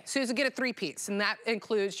 Okay, so you get a 3-piece, and that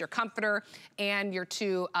includes your comforter and your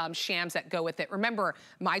 2 shams that go with it. Remember,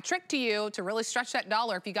 my trick to you to really stretch that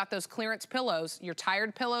dollar, if you got those clearance pillows, your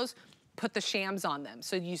tired pillows, put the shams on them.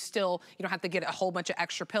 So you don't have to get a whole bunch of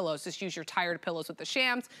extra pillows. Just use your tired pillows with the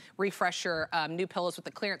shams, refresh your new pillows with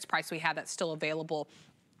the clearance price we have that's still available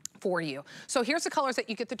for you. So here's the colors that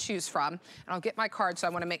you get to choose from. And I'll get my card, so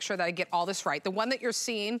I want to make sure that I get all this right. The one that you're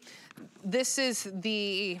seeing, this is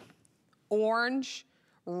the orange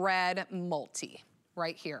red multi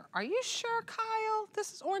right here. Are you sure, Kyle?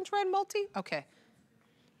 This is orange red multi? Okay.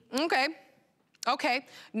 Okay,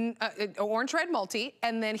 orange red multi,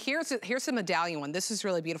 and then here's the medallion one. This is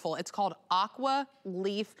really beautiful. It's called Aqua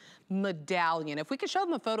Leaf Medallion. If we could show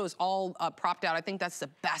them the photos all propped out, I think that's the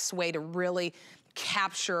best way to really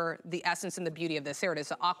capture the essence and the beauty of this. Here it is,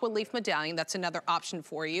 the Aqua Leaf Medallion. That's another option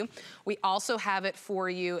for you. We also have it for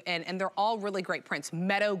you, and they're all really great prints.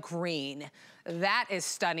 Meadow green. That is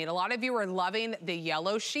stunning. A lot of you are loving the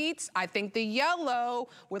yellow sheets. I think the yellow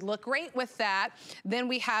would look great with that. Then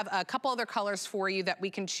we have a couple other colors for you that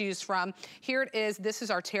we can choose from. Here it is. This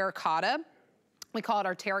is our terracotta. We call it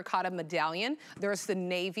our terracotta medallion. There's the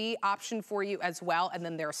navy option for you as well, and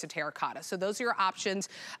then there's the terracotta. So those are your options.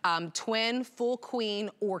 Twin, full queen,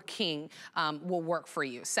 or king will work for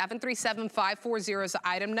you. 737-540 is the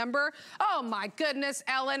item number. Oh my goodness,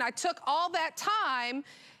 Ellen, I took all that time.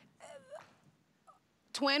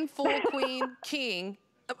 Twin, full, queen, king.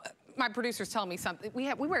 My producer's telling me something. We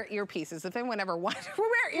wear earpieces. If anyone ever wanted, we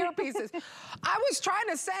wear earpieces. I was trying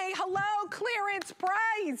to say, hello, clearance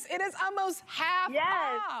price. It is almost half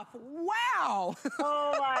off. Wow.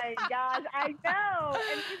 Oh my gosh, I know.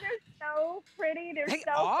 And these are so pretty. They're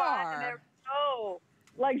so fun. And they're so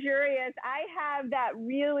luxurious. I have that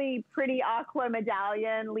really pretty aqua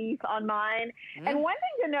medallion leaf on mine. And one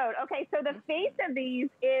thing to note, okay, so the face of these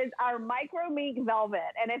is our micro mink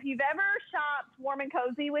velvet. And if you've ever shopped Warm and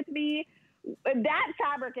Cozy with me, that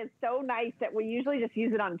fabric is so nice that we usually just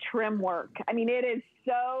use it on trim work. I mean, it is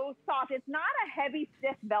so soft. It's not a heavy,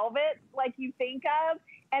 stiff velvet like you think of.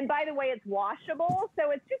 And by the way, it's washable.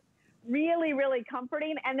 So it's just really, really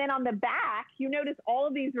comforting. And then on the back, you notice all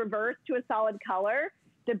of these reverse to a solid color.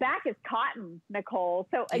 The back is cotton, Nicole.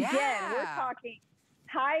 So again, we're talking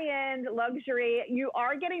high-end luxury. You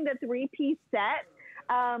are getting the 3-piece set.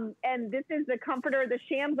 And this is the comforter. The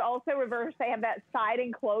shams also reverse. They have that side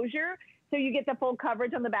enclosure. So you get the full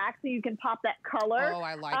coverage on the back so you can pop that color. Oh,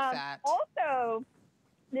 I like that. Also,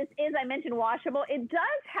 this is, I mentioned, washable. It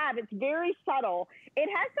does have, it's very subtle. It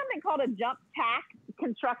has something called a jump tack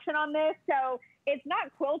construction on this. So it's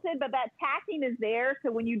not quilted, but that tacking is there.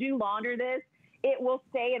 So when you do launder this, it will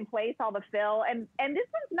stay in place, all the fill. And this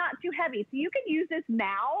one's not too heavy. So you can use this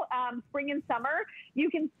now, spring and summer. You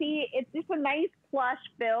can see it's just a nice plush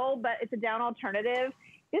fill, but it's a down alternative.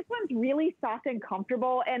 This one's really soft and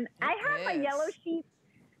comfortable. And I have my yellow sheets.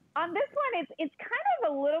 On this one, it's kind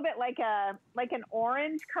of a little bit like an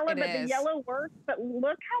orange color, but the yellow works. But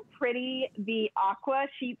look how pretty the aqua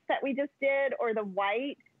sheets that we just did, or the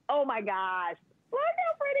white. Oh my gosh. Look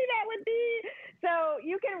how pretty that would be. So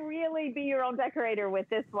you can really be your own decorator with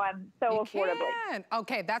this one so affordably.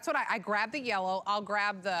 Okay, that's what I grabbed the yellow. I'll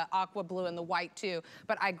grab the aqua blue and the white too.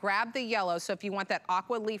 But I grabbed the yellow. So if you want that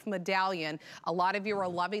aqua leaf medallion, a lot of you are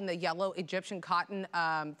loving the yellow Egyptian cotton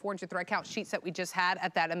 400 thread count sheets that we just had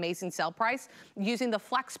at that amazing sale price. Using the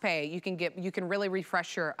flex pay, you can really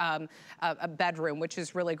refresh your a bedroom, which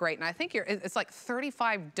is really great. And I think it's like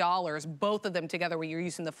 $35, both of them together, where you're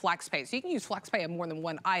using the flex pay. So you can use flex pay on more than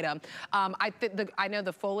one item. I know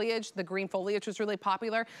the foliage, the green foliage was really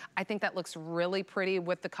popular. I think that looks really pretty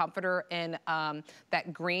with the comforter in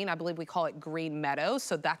that green. I believe we call it green meadow.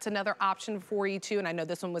 So that's another option for you too. And I know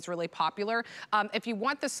this one was really popular. If you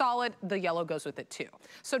want the solid, the yellow goes with it too.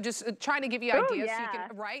 So just trying to give you ideas, so you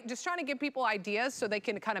can, right? Just trying to give people ideas so they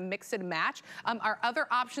can kind of mix and match. Our other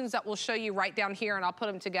options that we'll show you right down here, and I'll put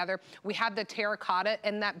them together. We have the terracotta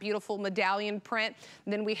in that beautiful medallion print.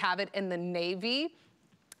 And then we have it in the navy.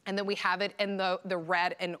 And then we have it in the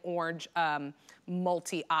red and orange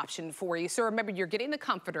multi option for you. So remember, you're getting the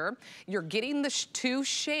comforter, you're getting the 2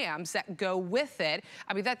 shams that go with it.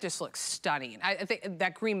 I mean, that just looks stunning. I think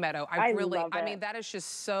that green meadow, I mean, that is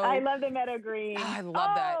just so. I love the meadow green. Oh, I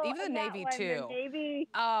love that. Even the navy too. The navy.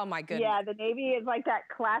 Oh my goodness. Yeah, the navy is like that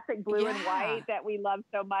classic blue and white that we love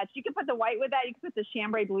so much. You can put the white with that. You can put the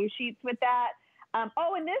chambray blue sheets with that.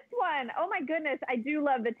 Oh, and this one, oh my goodness, I do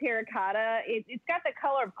love the terracotta. It's got the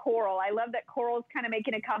color of coral. I love that coral is kind of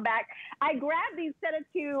making a comeback. I grabbed these set of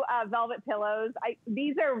 2 velvet pillows.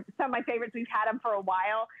 These are some of my favorites. We've had them for a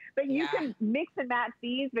while, but you can mix and match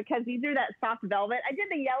these because these are that soft velvet. I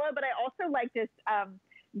did the yellow, but I also like this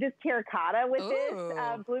terracotta with this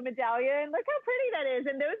blue medallion. Look how pretty that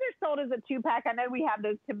is. And those are sold as a 2-pack. I know we have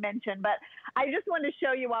those to mention, but I just wanted to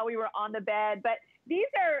show you while we were on the bed. But these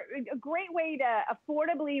are a great way to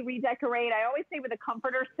affordably redecorate. I always say with a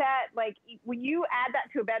comforter set, like when you add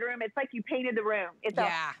that to a bedroom, it's like you painted the room. It's a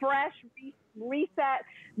fresh reset.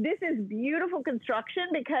 This is beautiful construction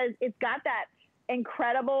because it's got that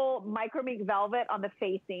incredible micro mink velvet on the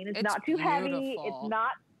facing. It's not too heavy. It's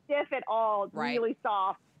not stiff at all. It's really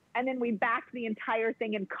soft. And then we backed the entire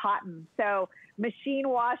thing in cotton. So machine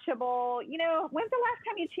washable. You know, when's the last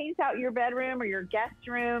time you changed out your bedroom or your guest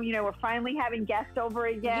room? You know, we're finally having guests over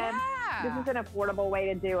again. This is an affordable way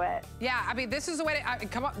to do it. Yeah, I mean, this is the way to,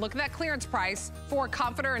 come on, look at that clearance price for a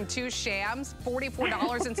comforter and 2 shams,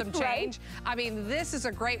 $44 and some change. I mean, this is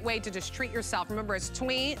a great way to just treat yourself. Remember, it's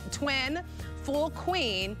twin, full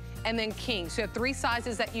queen, and then king. So you have 3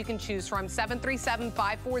 sizes that you can choose from.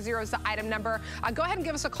 737-540 is the item number. Go ahead and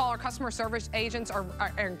give us a call. Our customer service agents are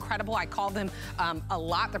incredible. I call them a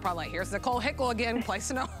lot. They're probably like, here's Nicole Hickle again,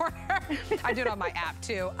 place an order. I do it on my app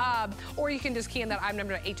too. Or you can just key in that item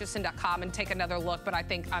number at hsn.com. hsn.com and take another look, but I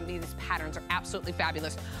think these patterns are absolutely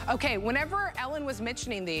fabulous. Okay, whenever Ellen was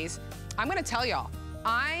mentioning these, I'm gonna tell y'all,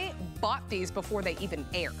 I bought these before they even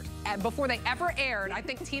aired. Before they ever aired, I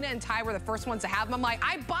think Tina and Ty were the first ones to have them. I'm like,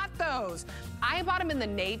 I bought those. I bought them in the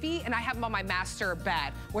navy, and I have them on my master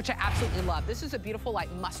bed, which I absolutely love. This is a beautiful,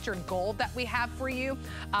 like, mustard gold that we have for you.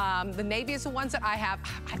 The navy is the ones that I have.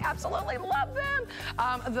 I absolutely love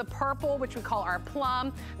them. The purple, which we call our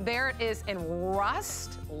plum, there it is in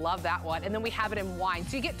rust. Love that one. And then we have it in wine.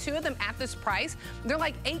 So you get two of them at this price. They're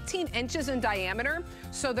like 18 inches in diameter,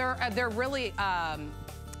 so they're really,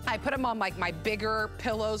 I put them on like my bigger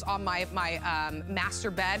pillows on my master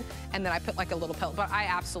bed, and then I put like a little pillow, but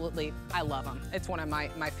I love them. It's one of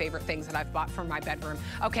my favorite things that I've bought for my bedroom.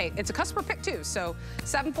 Okay, it's a customer pick too, so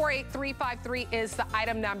 748353 is the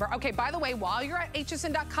item number. Okay, by the way, while you're at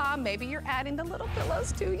hsn.com, maybe you're adding the little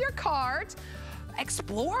pillows to your cart.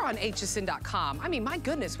 Explore on hsn.com. I mean, my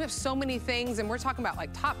goodness, we have so many things, and we're talking about like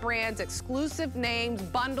top brands, exclusive names,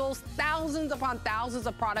 bundles, thousands upon thousands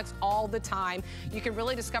of products all the time. You can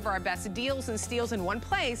really discover our best deals and steals in one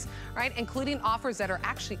place, right? Including offers that are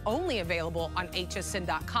actually only available on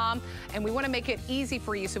hsn.com. And we want to make it easy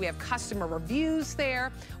for you, so we have customer reviews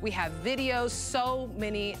there. We have videos, so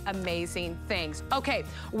many amazing things. Okay,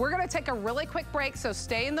 we're going to take a really quick break, so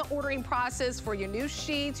stay in the ordering process for your new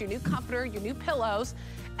sheets, your new comforter, your new pillow.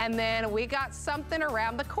 And then we got something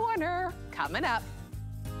around the corner coming up.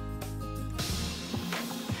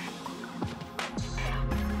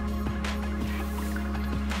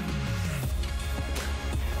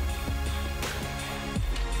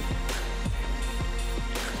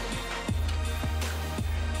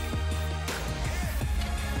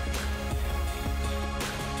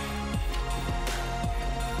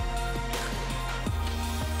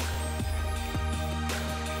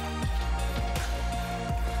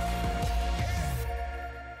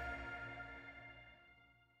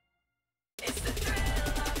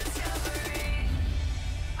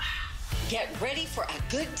 Get ready for a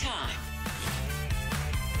good time.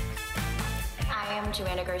 I am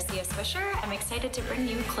Joanna Garcia Swisher. I'm excited to bring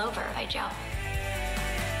you Clover by Joe.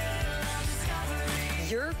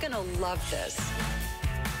 You're gonna love this.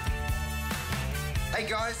 Hey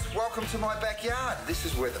guys, welcome to my backyard. This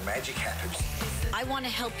is where the magic happens. I want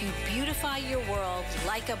to help you beautify your world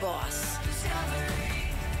like a boss.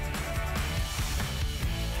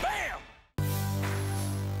 Bam!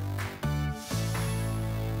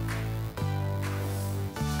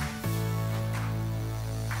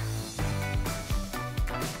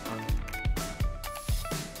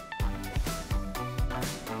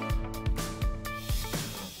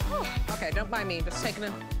 Okay, don't mind me, just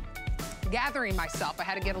gathering myself. I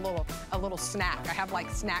had to get a little snack. I have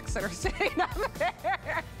like snacks that are sitting up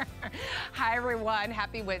there. Hi everyone,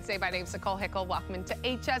 happy Wednesday. My name's Nicole Hickle. Welcome into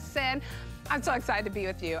HSN. I'm so excited to be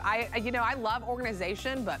with you. I love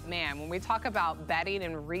organization, but man, when we talk about bedding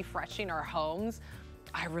and refreshing our homes,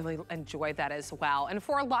 I really enjoy that as well. And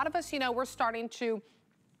for a lot of us, we're starting to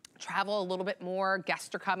travel a little bit more.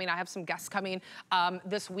 Guests are coming. I have some guests coming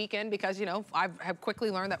this weekend because, I've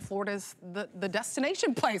quickly learned that Florida's the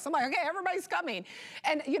destination place. I'm like, okay, everybody's coming.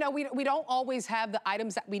 And, we don't always have the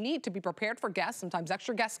items that we need to be prepared for guests. Sometimes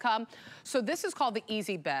extra guests come. So this is called the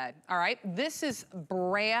Easy Bed, all right? This is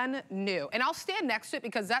brand new. And I'll stand next to it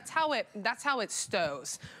because that's how it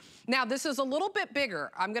stows. Now, this is a little bit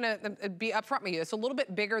bigger. I'm gonna be upfront with you. It's a little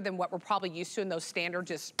bit bigger than what we're probably used to in those standard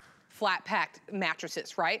just flat packed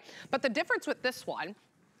mattresses, right? But the difference with this one,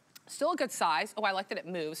 still a good size. Oh, I like that it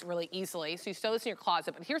moves really easily. So you stow this in your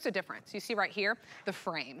closet, but here's the difference. You see right here, the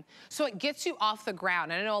frame. So it gets you off the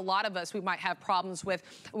ground. And I know a lot of us, we might have problems with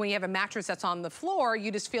when you have a mattress that's on the floor, you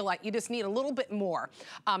just feel like you just need a little bit more.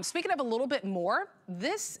 Speaking of a little bit more,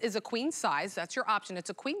 this is a queen size. That's your option.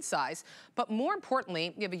 It's a queen size. But more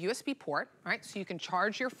importantly, you have a USB port, right? So you can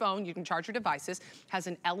charge your phone, you can charge your devices. Has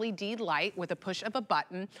an LED light with a push of a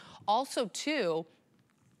button. Also, too,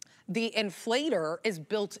 the inflator is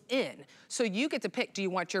built in. So you get to pick, do you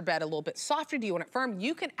want your bed a little bit softer? Do you want it firm?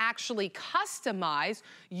 You can actually customize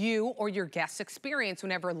you or your guest's experience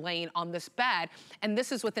whenever laying on this bed. And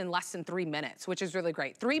this is within less than 3 minutes, which is really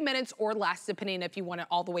great. 3 minutes or less, depending if you want it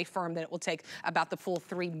all the way firm, then it will take about the full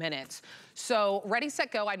 3 minutes. So ready,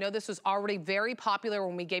 set, go. I know this was already very popular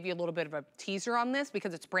when we gave you a little bit of a teaser on this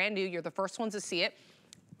because it's brand new. You're the first ones to see it.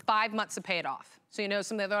 5 months to pay it off. So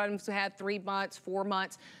some of the other items had 3 months, 4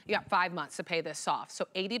 months. You got 5 months to pay this off. So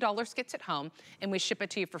 $80 gets it home, and we ship it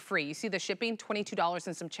to you for free. You see the shipping, $22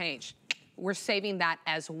 and some change. We're saving that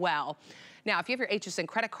as well. Now, if you have your HSN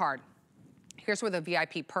credit card, Here's where the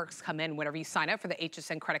VIP perks come in whenever you sign up for the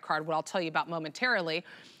HSN credit card. What I'll tell you about momentarily,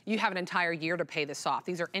 you have an entire year to pay this off.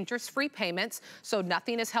 These are interest-free payments, so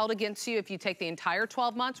nothing is held against you if you take the entire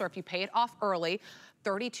 12 months or if you pay it off early.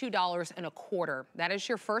 $32.25. That is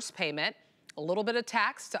your first payment. A little bit of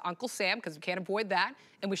tax to Uncle Sam, because we can't avoid that,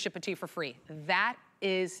 and we ship it to you for free. That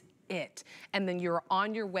is it. And then you're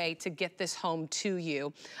on your way to get this home to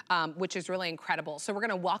you, which is really incredible. So we're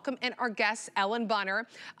gonna welcome in our guest, Ellen Bunner,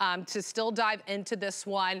 to still dive into this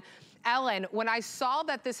one. Ellen, when I saw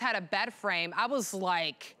that this had a bed frame, I was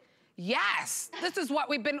like, yes, this is what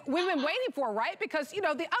we've been waiting for, right? Because, you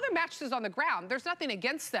know, the other mattresses on the ground, there's nothing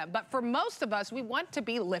against them, but for most of us, we want to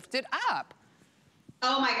be lifted up.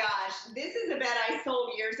 Oh my gosh, this is a bed I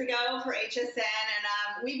sold years ago for HSN,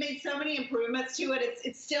 and we've made so many improvements to it.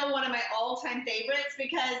 It's still one of my all-time favorites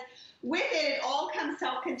because with it, it all comes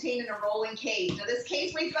self-contained in a rolling case. Now this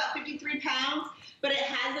case weighs about 53 pounds, but it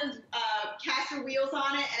has those caster wheels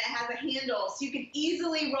on it, and it has a handle, so you can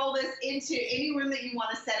easily roll this into any room that you want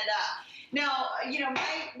to set it up. Now, you know,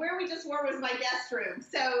 where we just were was my guest room,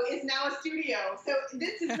 so it's now a studio. So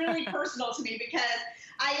this is really personal to me because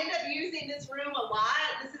I end up using this room a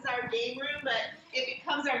lot. This is our game room, but it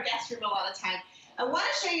becomes our guest room a lot of time. I want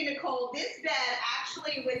to show you, Nicole, this bed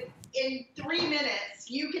actually in 3 minutes,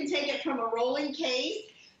 you can take it from a rolling case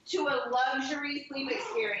to a luxury sleep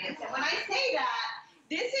experience. And when I say that,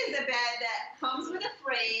 this is a bed that comes with a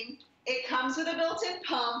frame. It comes with a built-in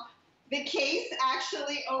pump. The case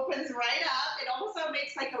actually opens right up. It also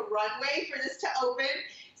makes like a runway for this to open.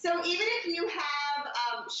 So even if you have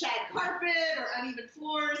shag carpet or uneven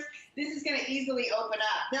floors, this is going to easily open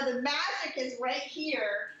up. Now the magic is right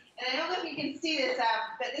here, and I don't know if you can see this,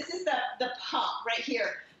 but this is the pump right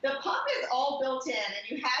here. The pump is all built in, and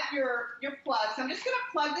you have your plug. So I'm just going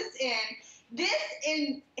to plug this in. This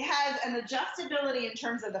has an adjustability in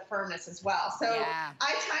terms of the firmness as well. So yeah.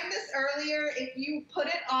 I timed this earlier. If you put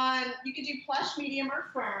it on, you can do plush, medium, or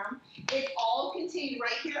firm. It's all contained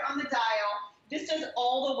right here on the dial. This does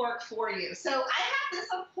all the work for you. So I have this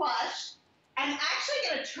on plush. I'm actually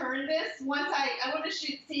going to turn this once I want to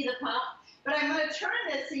see the pump, but I'm going to turn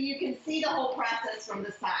this so you can see the whole process from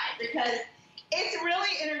the side because it's really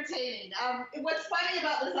entertaining. What's funny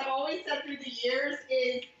about this, I've always said through the years,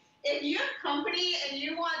 is if you have company and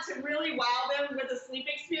you want to really wow them with a sleep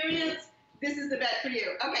experience, this is the bed for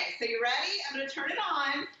you. Okay, so you ready? I'm going to turn it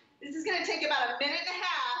on. This is going to take about 1.5 minutes,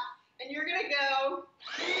 and you're going to go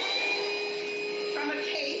from a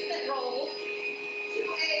case that rolls to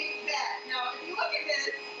a bed. Now, if you look at this,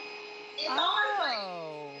 it's almost like...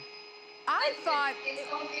 I thought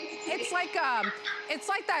it's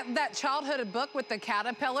like that childhood book with the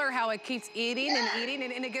caterpillar, how it keeps eating and eating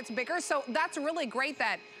and it gets bigger. So that's really great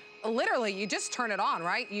that literally you just turn it on,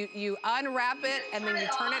 right? You unwrap it and then you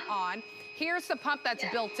turn it on. Here's the pump that's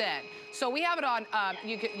built in. So we have it on,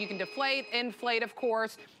 you can deflate, inflate, of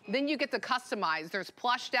course. Then you get to customize. There's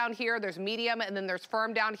plush down here, there's medium, and then there's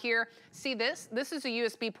firm down here. See this? This is a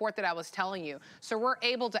USB port that I was telling you. So we're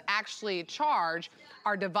able to actually charge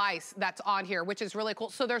our device that's on here, which is really cool.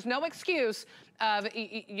 So there's no excuse of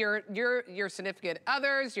your significant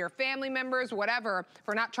others, your family members, whatever,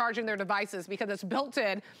 for not charging their devices because it's built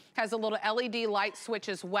in, has a little LED light switch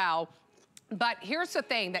as well. But here's the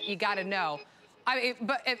thing that you gotta know.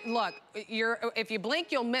 Look, if you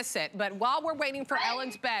blink, you'll miss it. But while we're waiting for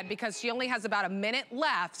Ellen's bed, because she only has about 1 minute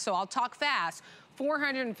left, so I'll talk fast,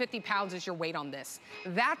 450 pounds is your weight on this.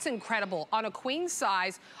 That's incredible. On a queen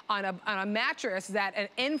size, on a mattress that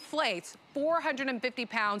inflates, 450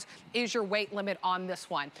 pounds is your weight limit on this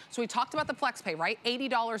one. So we talked about the flex pay, right?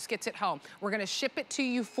 $80 gets it home. We're gonna ship it to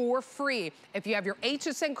you for free. If you have your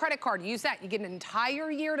HSN credit card, use that. You get an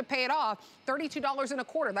entire year to pay it off,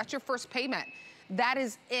 $32.25. That's your first payment. That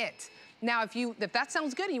is it. Now, if that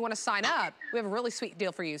sounds good and you wanna sign up, we have a really sweet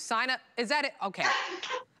deal for you. Sign up, is that it? Okay.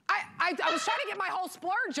 I was trying to get my whole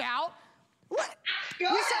splurge out. What? You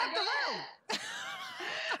set up the room.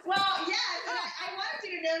 Well, yes, and I wanted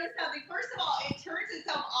you to notice something. First of all, it turns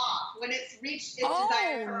itself off when it's reached its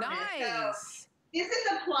desired firmness. Nice. So this is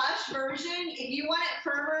a plush version. If you want it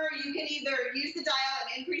firmer, you can either use the dial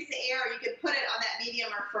and increase the air, or you can put it on that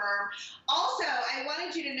medium or firm. Also, I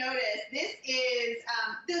wanted you to notice this is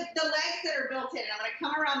the legs that are built in. I'm going to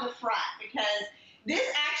come around the front because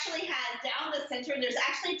this actually has down the center, there's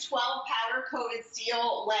actually 12 powder-coated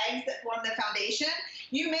steel legs that form the foundation.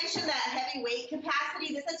 You mentioned that heavy weight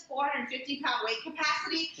capacity. This is 450-pound weight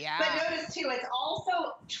capacity. Yeah. But notice, too, it's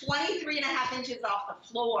also 23.5 inches off the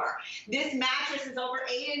floor. This mattress is over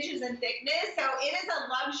 8 inches in thickness, so it is a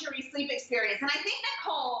luxury sleep experience. And I think,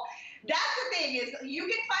 Nicole, That's the thing is you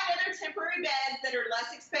can find other temporary beds that are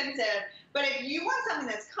less expensive, but if you want something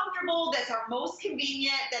that's comfortable, that's our most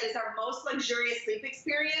convenient, that is our most luxurious sleep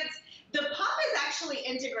experience, the pump is actually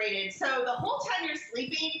integrated. So the whole time you're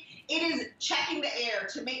sleeping, it is checking the air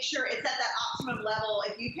to make sure it's at that optimum level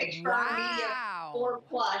if you pick firm, medium, or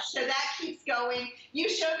plush. So that keeps going. You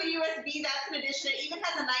showed the USB, that's an addition. It even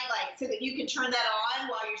has a night light so that you can turn that on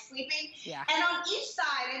while you're sleeping. Yeah. And on each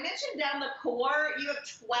side, I mentioned down the core, you have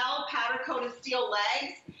 12 powder-coated steel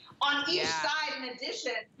legs. On each side, in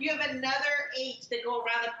addition, you have another 8 that go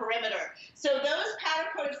around the perimeter. So those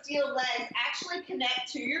powder-coated steel legs actually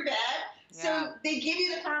connect to your bed. So they give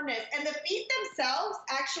you the firmness. And the feet themselves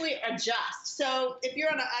actually adjust. So if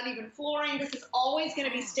you're on an uneven flooring, this is always going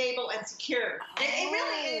to be stable and secure. It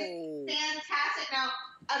really is fantastic. Now,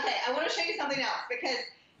 okay, I want to show you something else. Because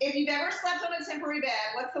if you've ever slept on a temporary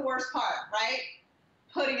bed, what's the worst part, right?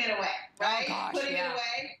 Putting it away, right? Oh, gosh, Putting it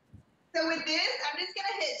away. So with this, I'm just going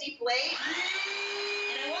to hit deflate,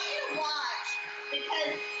 and I want you to watch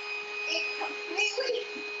because it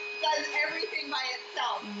completely does everything by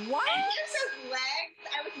itself. What? And here's those legs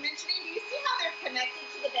I was mentioning. Do you see how they're connected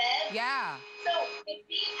to the bed? Yeah. So the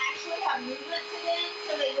feet actually have movement to them,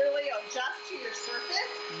 so they really adjust to your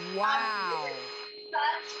surface. Wow. This is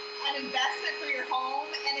such an investment for your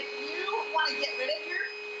home, and if you want to get rid of your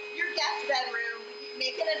guest bedroom,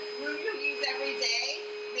 make it a room you use every day.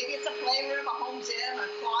 Maybe it's a playroom, a home gym, a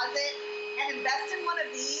closet, and invest in one of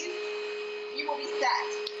these, you will be set.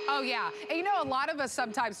 Oh, yeah. And you know, a lot of us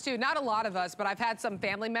sometimes, too, not a lot of us, but I've had some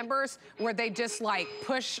family members where they just, like,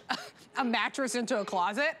 push a mattress into a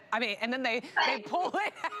closet. I mean, and then they pull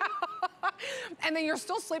it out. And then you're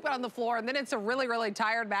still sleeping on the floor, and then it's a really, really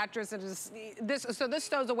tired mattress. And just, so this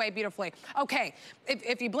stows away beautifully. Okay,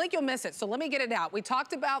 if you blink, you'll miss it. So let me get it out. We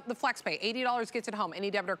talked about the FlexPay. $80 gets it home. Any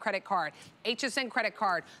debit or credit card. HSN credit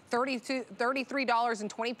card.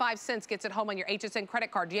 $33.25 gets it home on your HSN credit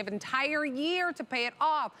card. You have an entire year to pay it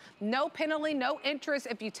off. No penalty, no interest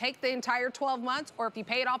if you take the entire 12 months or if you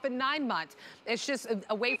pay it off in 9 months. It's just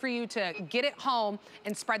a way for you to get it home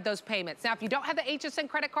and spread those payments. Now, if you don't have the HSN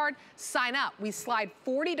credit card, sign up. We slide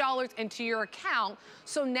 $40 into your account.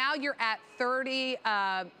 So now you're at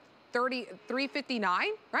 $359,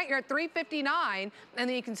 right? You're at $359, and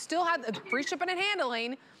then you can still have the free shipping and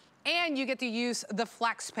handling, and you get to use the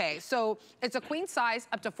FlexPay. So it's a queen size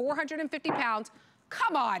up to 450 pounds.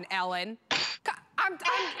 Come on, Ellen. I'm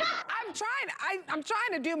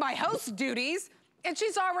trying to do my host duties, and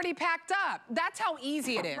she's already packed up. That's how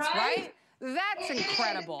easy it is, right? That's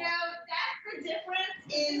incredible. You know, that's the difference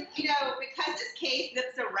is, you know, because this case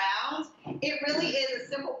zips around, it really is a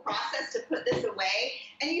simple process to put this away.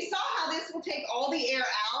 And you saw how this will take all the air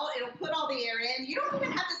out. It'll put all the air in. You don't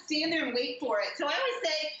even have to stand there and wait for it. So I always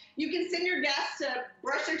say you can send your guests to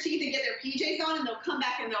brush their teeth and get their PJs on, and they'll come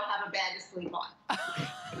back and they'll have a bed to sleep on.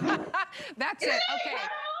 That's it. Okay.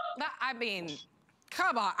 I mean,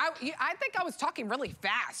 come on. I think I was talking really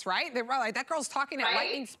fast, right? They were like, that girl's talking at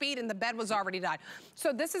lightning speed and the bed was already done.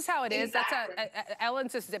 So this is how it is. Exactly. That's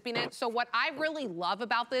Ellen's just zipping it. So what I really love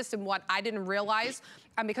about this and what I didn't realize,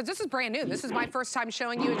 because this is brand new. This is my first time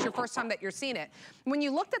showing you. It's your first time that you're seeing it. When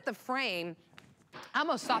you looked at the frame, I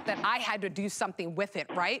almost thought that I had to do something with it,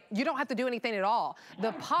 right? You don't have to do anything at all.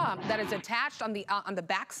 The pump that is attached on the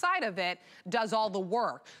back side of it does all the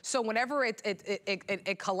work. So whenever it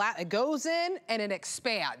goes in and it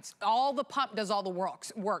expands, all the pump does all the work.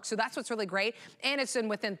 So that's what's really great. And it's in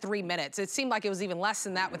within 3 minutes. It seemed like it was even less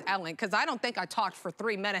than that with Ellen, because I don't think I talked for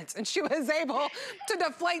 3 minutes and she was able to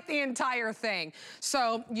deflate the entire thing.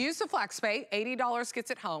 So use the FlexPay. $80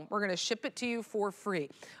 gets it home. We're gonna ship it to you for free.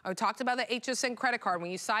 I talked about the HSN credit card. When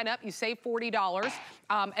you sign up, you save $40,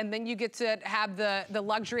 and then you get to have the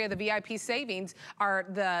luxury of the VIP savings, or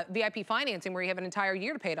the VIP financing, where you have an entire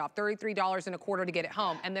year to pay it off, $33.25 to get it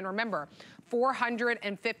home. And then remember,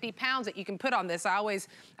 450 pounds that you can put on this.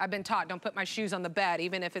 I've been taught, don't put my shoes on the bed,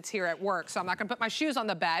 even if it's here at work. So I'm not gonna put my shoes on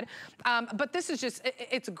the bed. But this is just,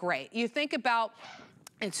 it's great. You think about,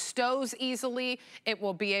 it stows easily. It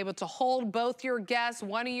will be able to hold both your guests,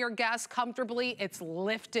 one of your guests comfortably. It's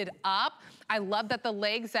lifted up. I love that the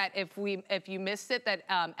legs, that if you missed it, that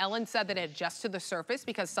Ellen said that it adjusts to the surface,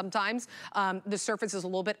 because sometimes the surface is a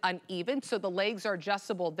little bit uneven. So the legs are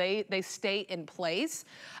adjustable. They stay in place.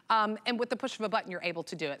 And with the push of a button, you're able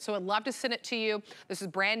to do it. So I'd love to send it to you. This is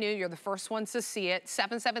brand new. You're the first ones to see it.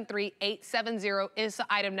 773-870 is the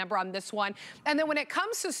item number on this one. And then when it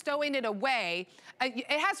comes to stowing it away,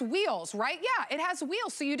 it has wheels, right? Yeah, it has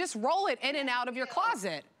wheels. So you just roll it in and out of your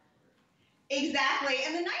closet. Exactly.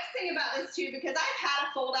 And the nice thing about this too, because I've had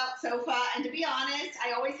a fold-out sofa, and to be honest,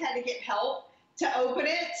 I always had to get help to open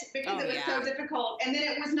it because it was so difficult, and then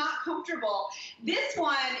it was not comfortable. This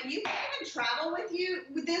one, you can even travel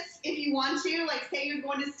with this if you want to. Like, say you're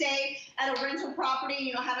going to stay at a rental property,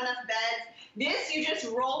 you don't have enough beds. This, you just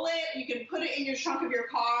roll it. You can put it in your trunk of your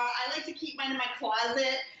car. I like to keep mine in my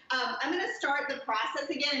closet. I'm going to start the process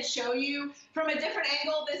again and show you from a different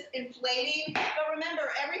angle this inflating. But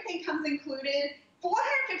remember, everything comes included.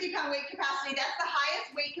 450-pound weight capacity, that's the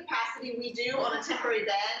highest weight capacity we do on a temporary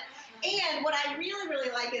bed. And what I really,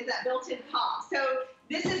 really like is that built-in pump. So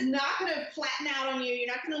this is not going to flatten out on you. You're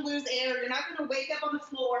not going to lose air. You're not going to wake up on the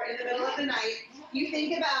floor in the middle of the night. You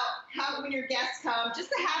think about how when your guests come, just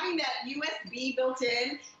having that USB built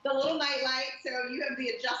in, the little night light, so you have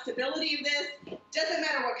the adjustability of this. Doesn't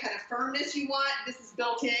matter what kind of firmness you want. This is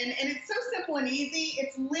built in, and it's so simple and easy.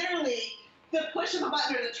 It's literally the push of a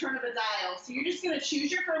button or the turn of a dial. So you're just going to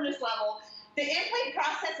choose your firmness level. The inflate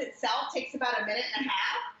process itself takes about 1.5 minutes.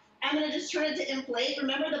 I'm going to just turn it to inflate.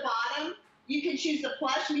 Remember the bottom? You can choose the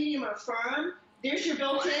plush, medium, or firm. There's your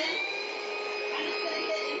built-in. I'm just going to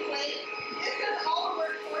hit inflate. This does all the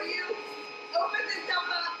work for you. Opens itself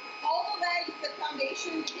up. All the legs, the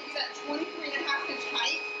foundation to give you that 23.5-inch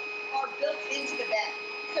height are built into the bed.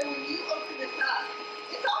 So when you open this up,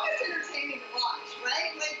 it's almost entertaining to watch,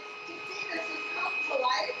 right? Like, to see this just come to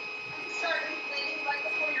life and start inflating right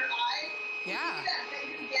before your eyes. Yeah. That's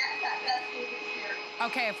the experience.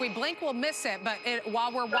 Okay, if we blink, we'll miss it. But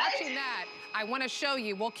while we're watching that, I want to show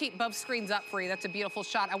you, we'll keep both screens up for you. That's a beautiful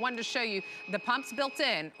shot. I wanted to show you the pump's built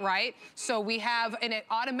in, right? So we have, and it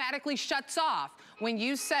automatically shuts off. When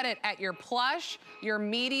you set it at your plush, your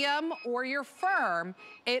medium, or your firm,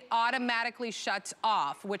 it automatically shuts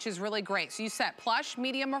off, which is really great. So you set plush,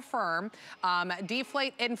 medium, or firm,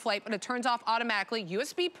 deflate, inflate, but it turns off automatically.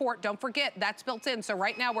 USB port, don't forget, that's built in. So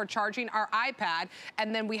right now we're charging our iPad,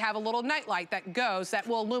 and then we have a little night light that goes, that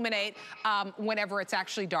will illuminate whenever it's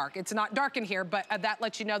actually dark. It's not dark in here, but that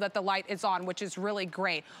lets you know that the light is on, which is really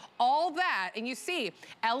great. All that, and you see,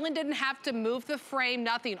 Ellen didn't have to move the frame,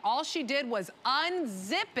 nothing. All she did was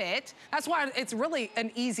unzip it. That's why it's really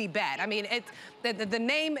an easy bed. I mean, the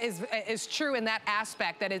name is true in that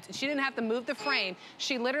aspect, that she didn't have to move the frame.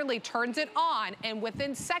 She literally turns it on, and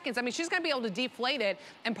within seconds, I mean, she's gonna be able to deflate it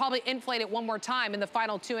and probably inflate it one more time in the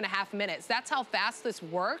final 2.5 minutes. That's how fast this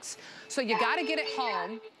works. So you gotta get it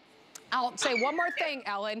home. I'll say one more thing,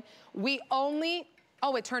 Ellen. We only,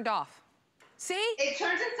 oh, it turned off. See? It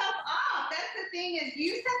turns itself off. That's the thing, is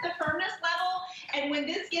you set the firmness level, and when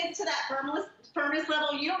this gets to that firmness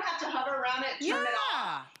level, you don't have to hover around it, turn it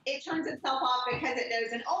off. It turns itself off because it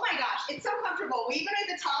knows. And oh my gosh, it's so comfortable. We even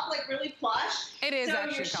made the top like really plush. It is so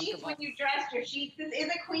actually your sheets, comfortable. when you dress your sheets, this is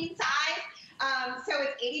a queen size. So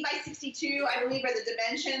it's 80 by 62, I believe, are the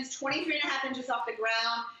dimensions, 23.5 inches off the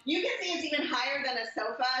ground. You can see it's even higher than a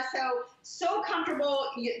sofa. So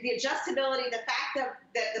comfortable. The adjustability, the fact that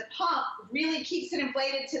the pump really keeps it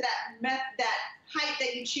inflated to that height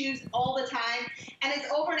that you choose all the time. And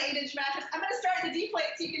it's over an 8-inch mattress. I'm going to start the deflate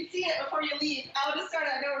so you can see it before you leave. I'll just start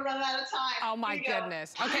it. I know we're running out of time. Oh my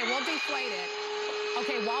goodness. Okay, we'll deflate it.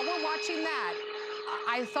 Okay, while we're watching that,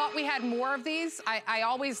 I thought we had more of these. I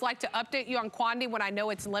always like to update you on quantity when I know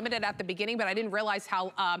it's limited at the beginning, but I didn't realize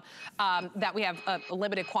how that we have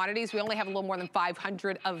limited quantities. We only have a little more than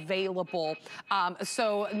 500 available.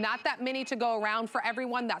 So not that many to go around for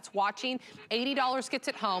everyone that's watching. $80 gets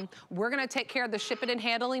it home. We're gonna take care of the shipping and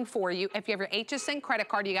handling for you. If you have your HSN credit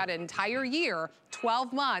card, you got an entire year,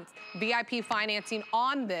 12 months VIP financing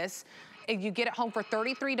on this. You get it home for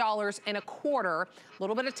 $33.25, a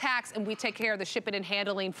little bit of tax, and we take care of the shipping and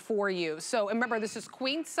handling for you. So remember, this is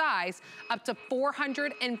queen size, up to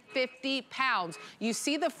 450 pounds. You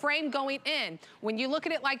see the frame going in. When you look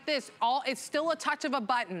at it like this, it's still a touch of a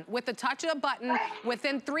button. With the touch of a button,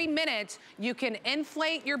 within 3 minutes, you can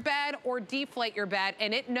inflate your bed or deflate your bed,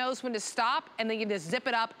 and it knows when to stop, and then you just zip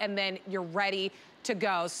it up, and then you're ready to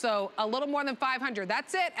go. So a little more than 500.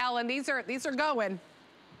 That's it, Ellen. These are going.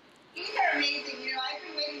 These are amazing. You know, I've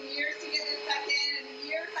been waiting years to get this stuff in, and the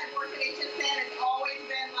years I've worked at HSN, it's always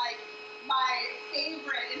been like my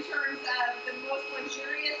favorite in terms of the most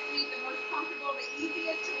luxurious suite, the most comfortable, the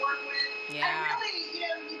easiest to work with. Yeah. And really, you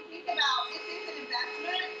know, you think about this is an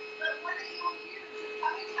investment, but one that you'll use.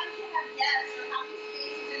 How many times you have guests, or how many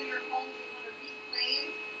spaces in your home you want to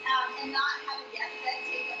reclaim and not have a guest bed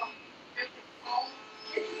take up home?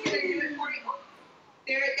 This is going to do it for you.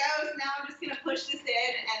 There it goes. Now I'm just going to push this in,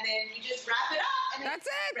 and then you just wrap it up, and that's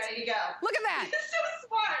it. Ready to go. Look at that. It's so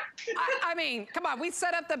smart. I mean, come on. We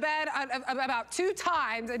set up the bed about 2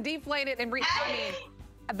 times and deflated and I mean,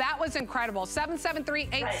 That was incredible.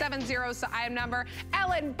 773-870 is the item number.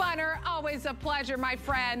 Ellen Bunner, always a pleasure, my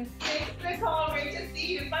friend. Thanks, Nicole. Great to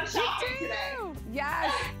see you. Fun shopping today.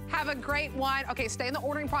 Yes. Have a great one. Okay, stay in the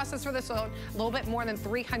ordering process for this one. A little bit more than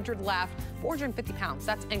 300 left. 450 pounds.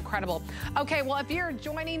 That's incredible. Okay, well, if you're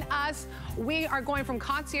joining us, we are going from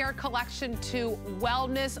Concierge Collection to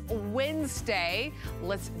Wellness Wednesday.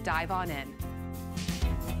 Let's dive on in.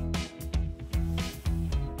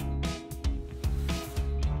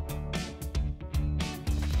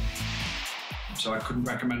 So I couldn't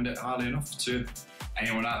recommend it highly enough to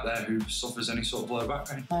anyone out there who suffers any sort of low back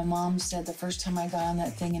pain. My mom said the first time I got on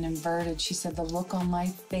that thing and inverted, she said the look on my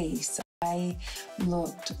face, I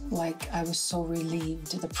looked like I was so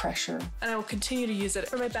relieved of the pressure. And I will continue to use it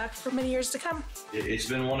for my back for many years to come. It's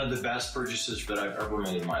been one of the best purchases that I've ever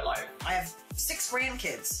made in my life. I have 6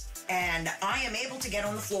 grandkids, and I am able to get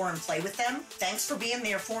on the floor and play with them. Thanks for being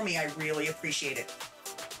there for me. I really appreciate it.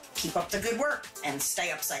 Keep up the good work and stay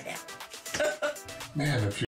upside down. Man, if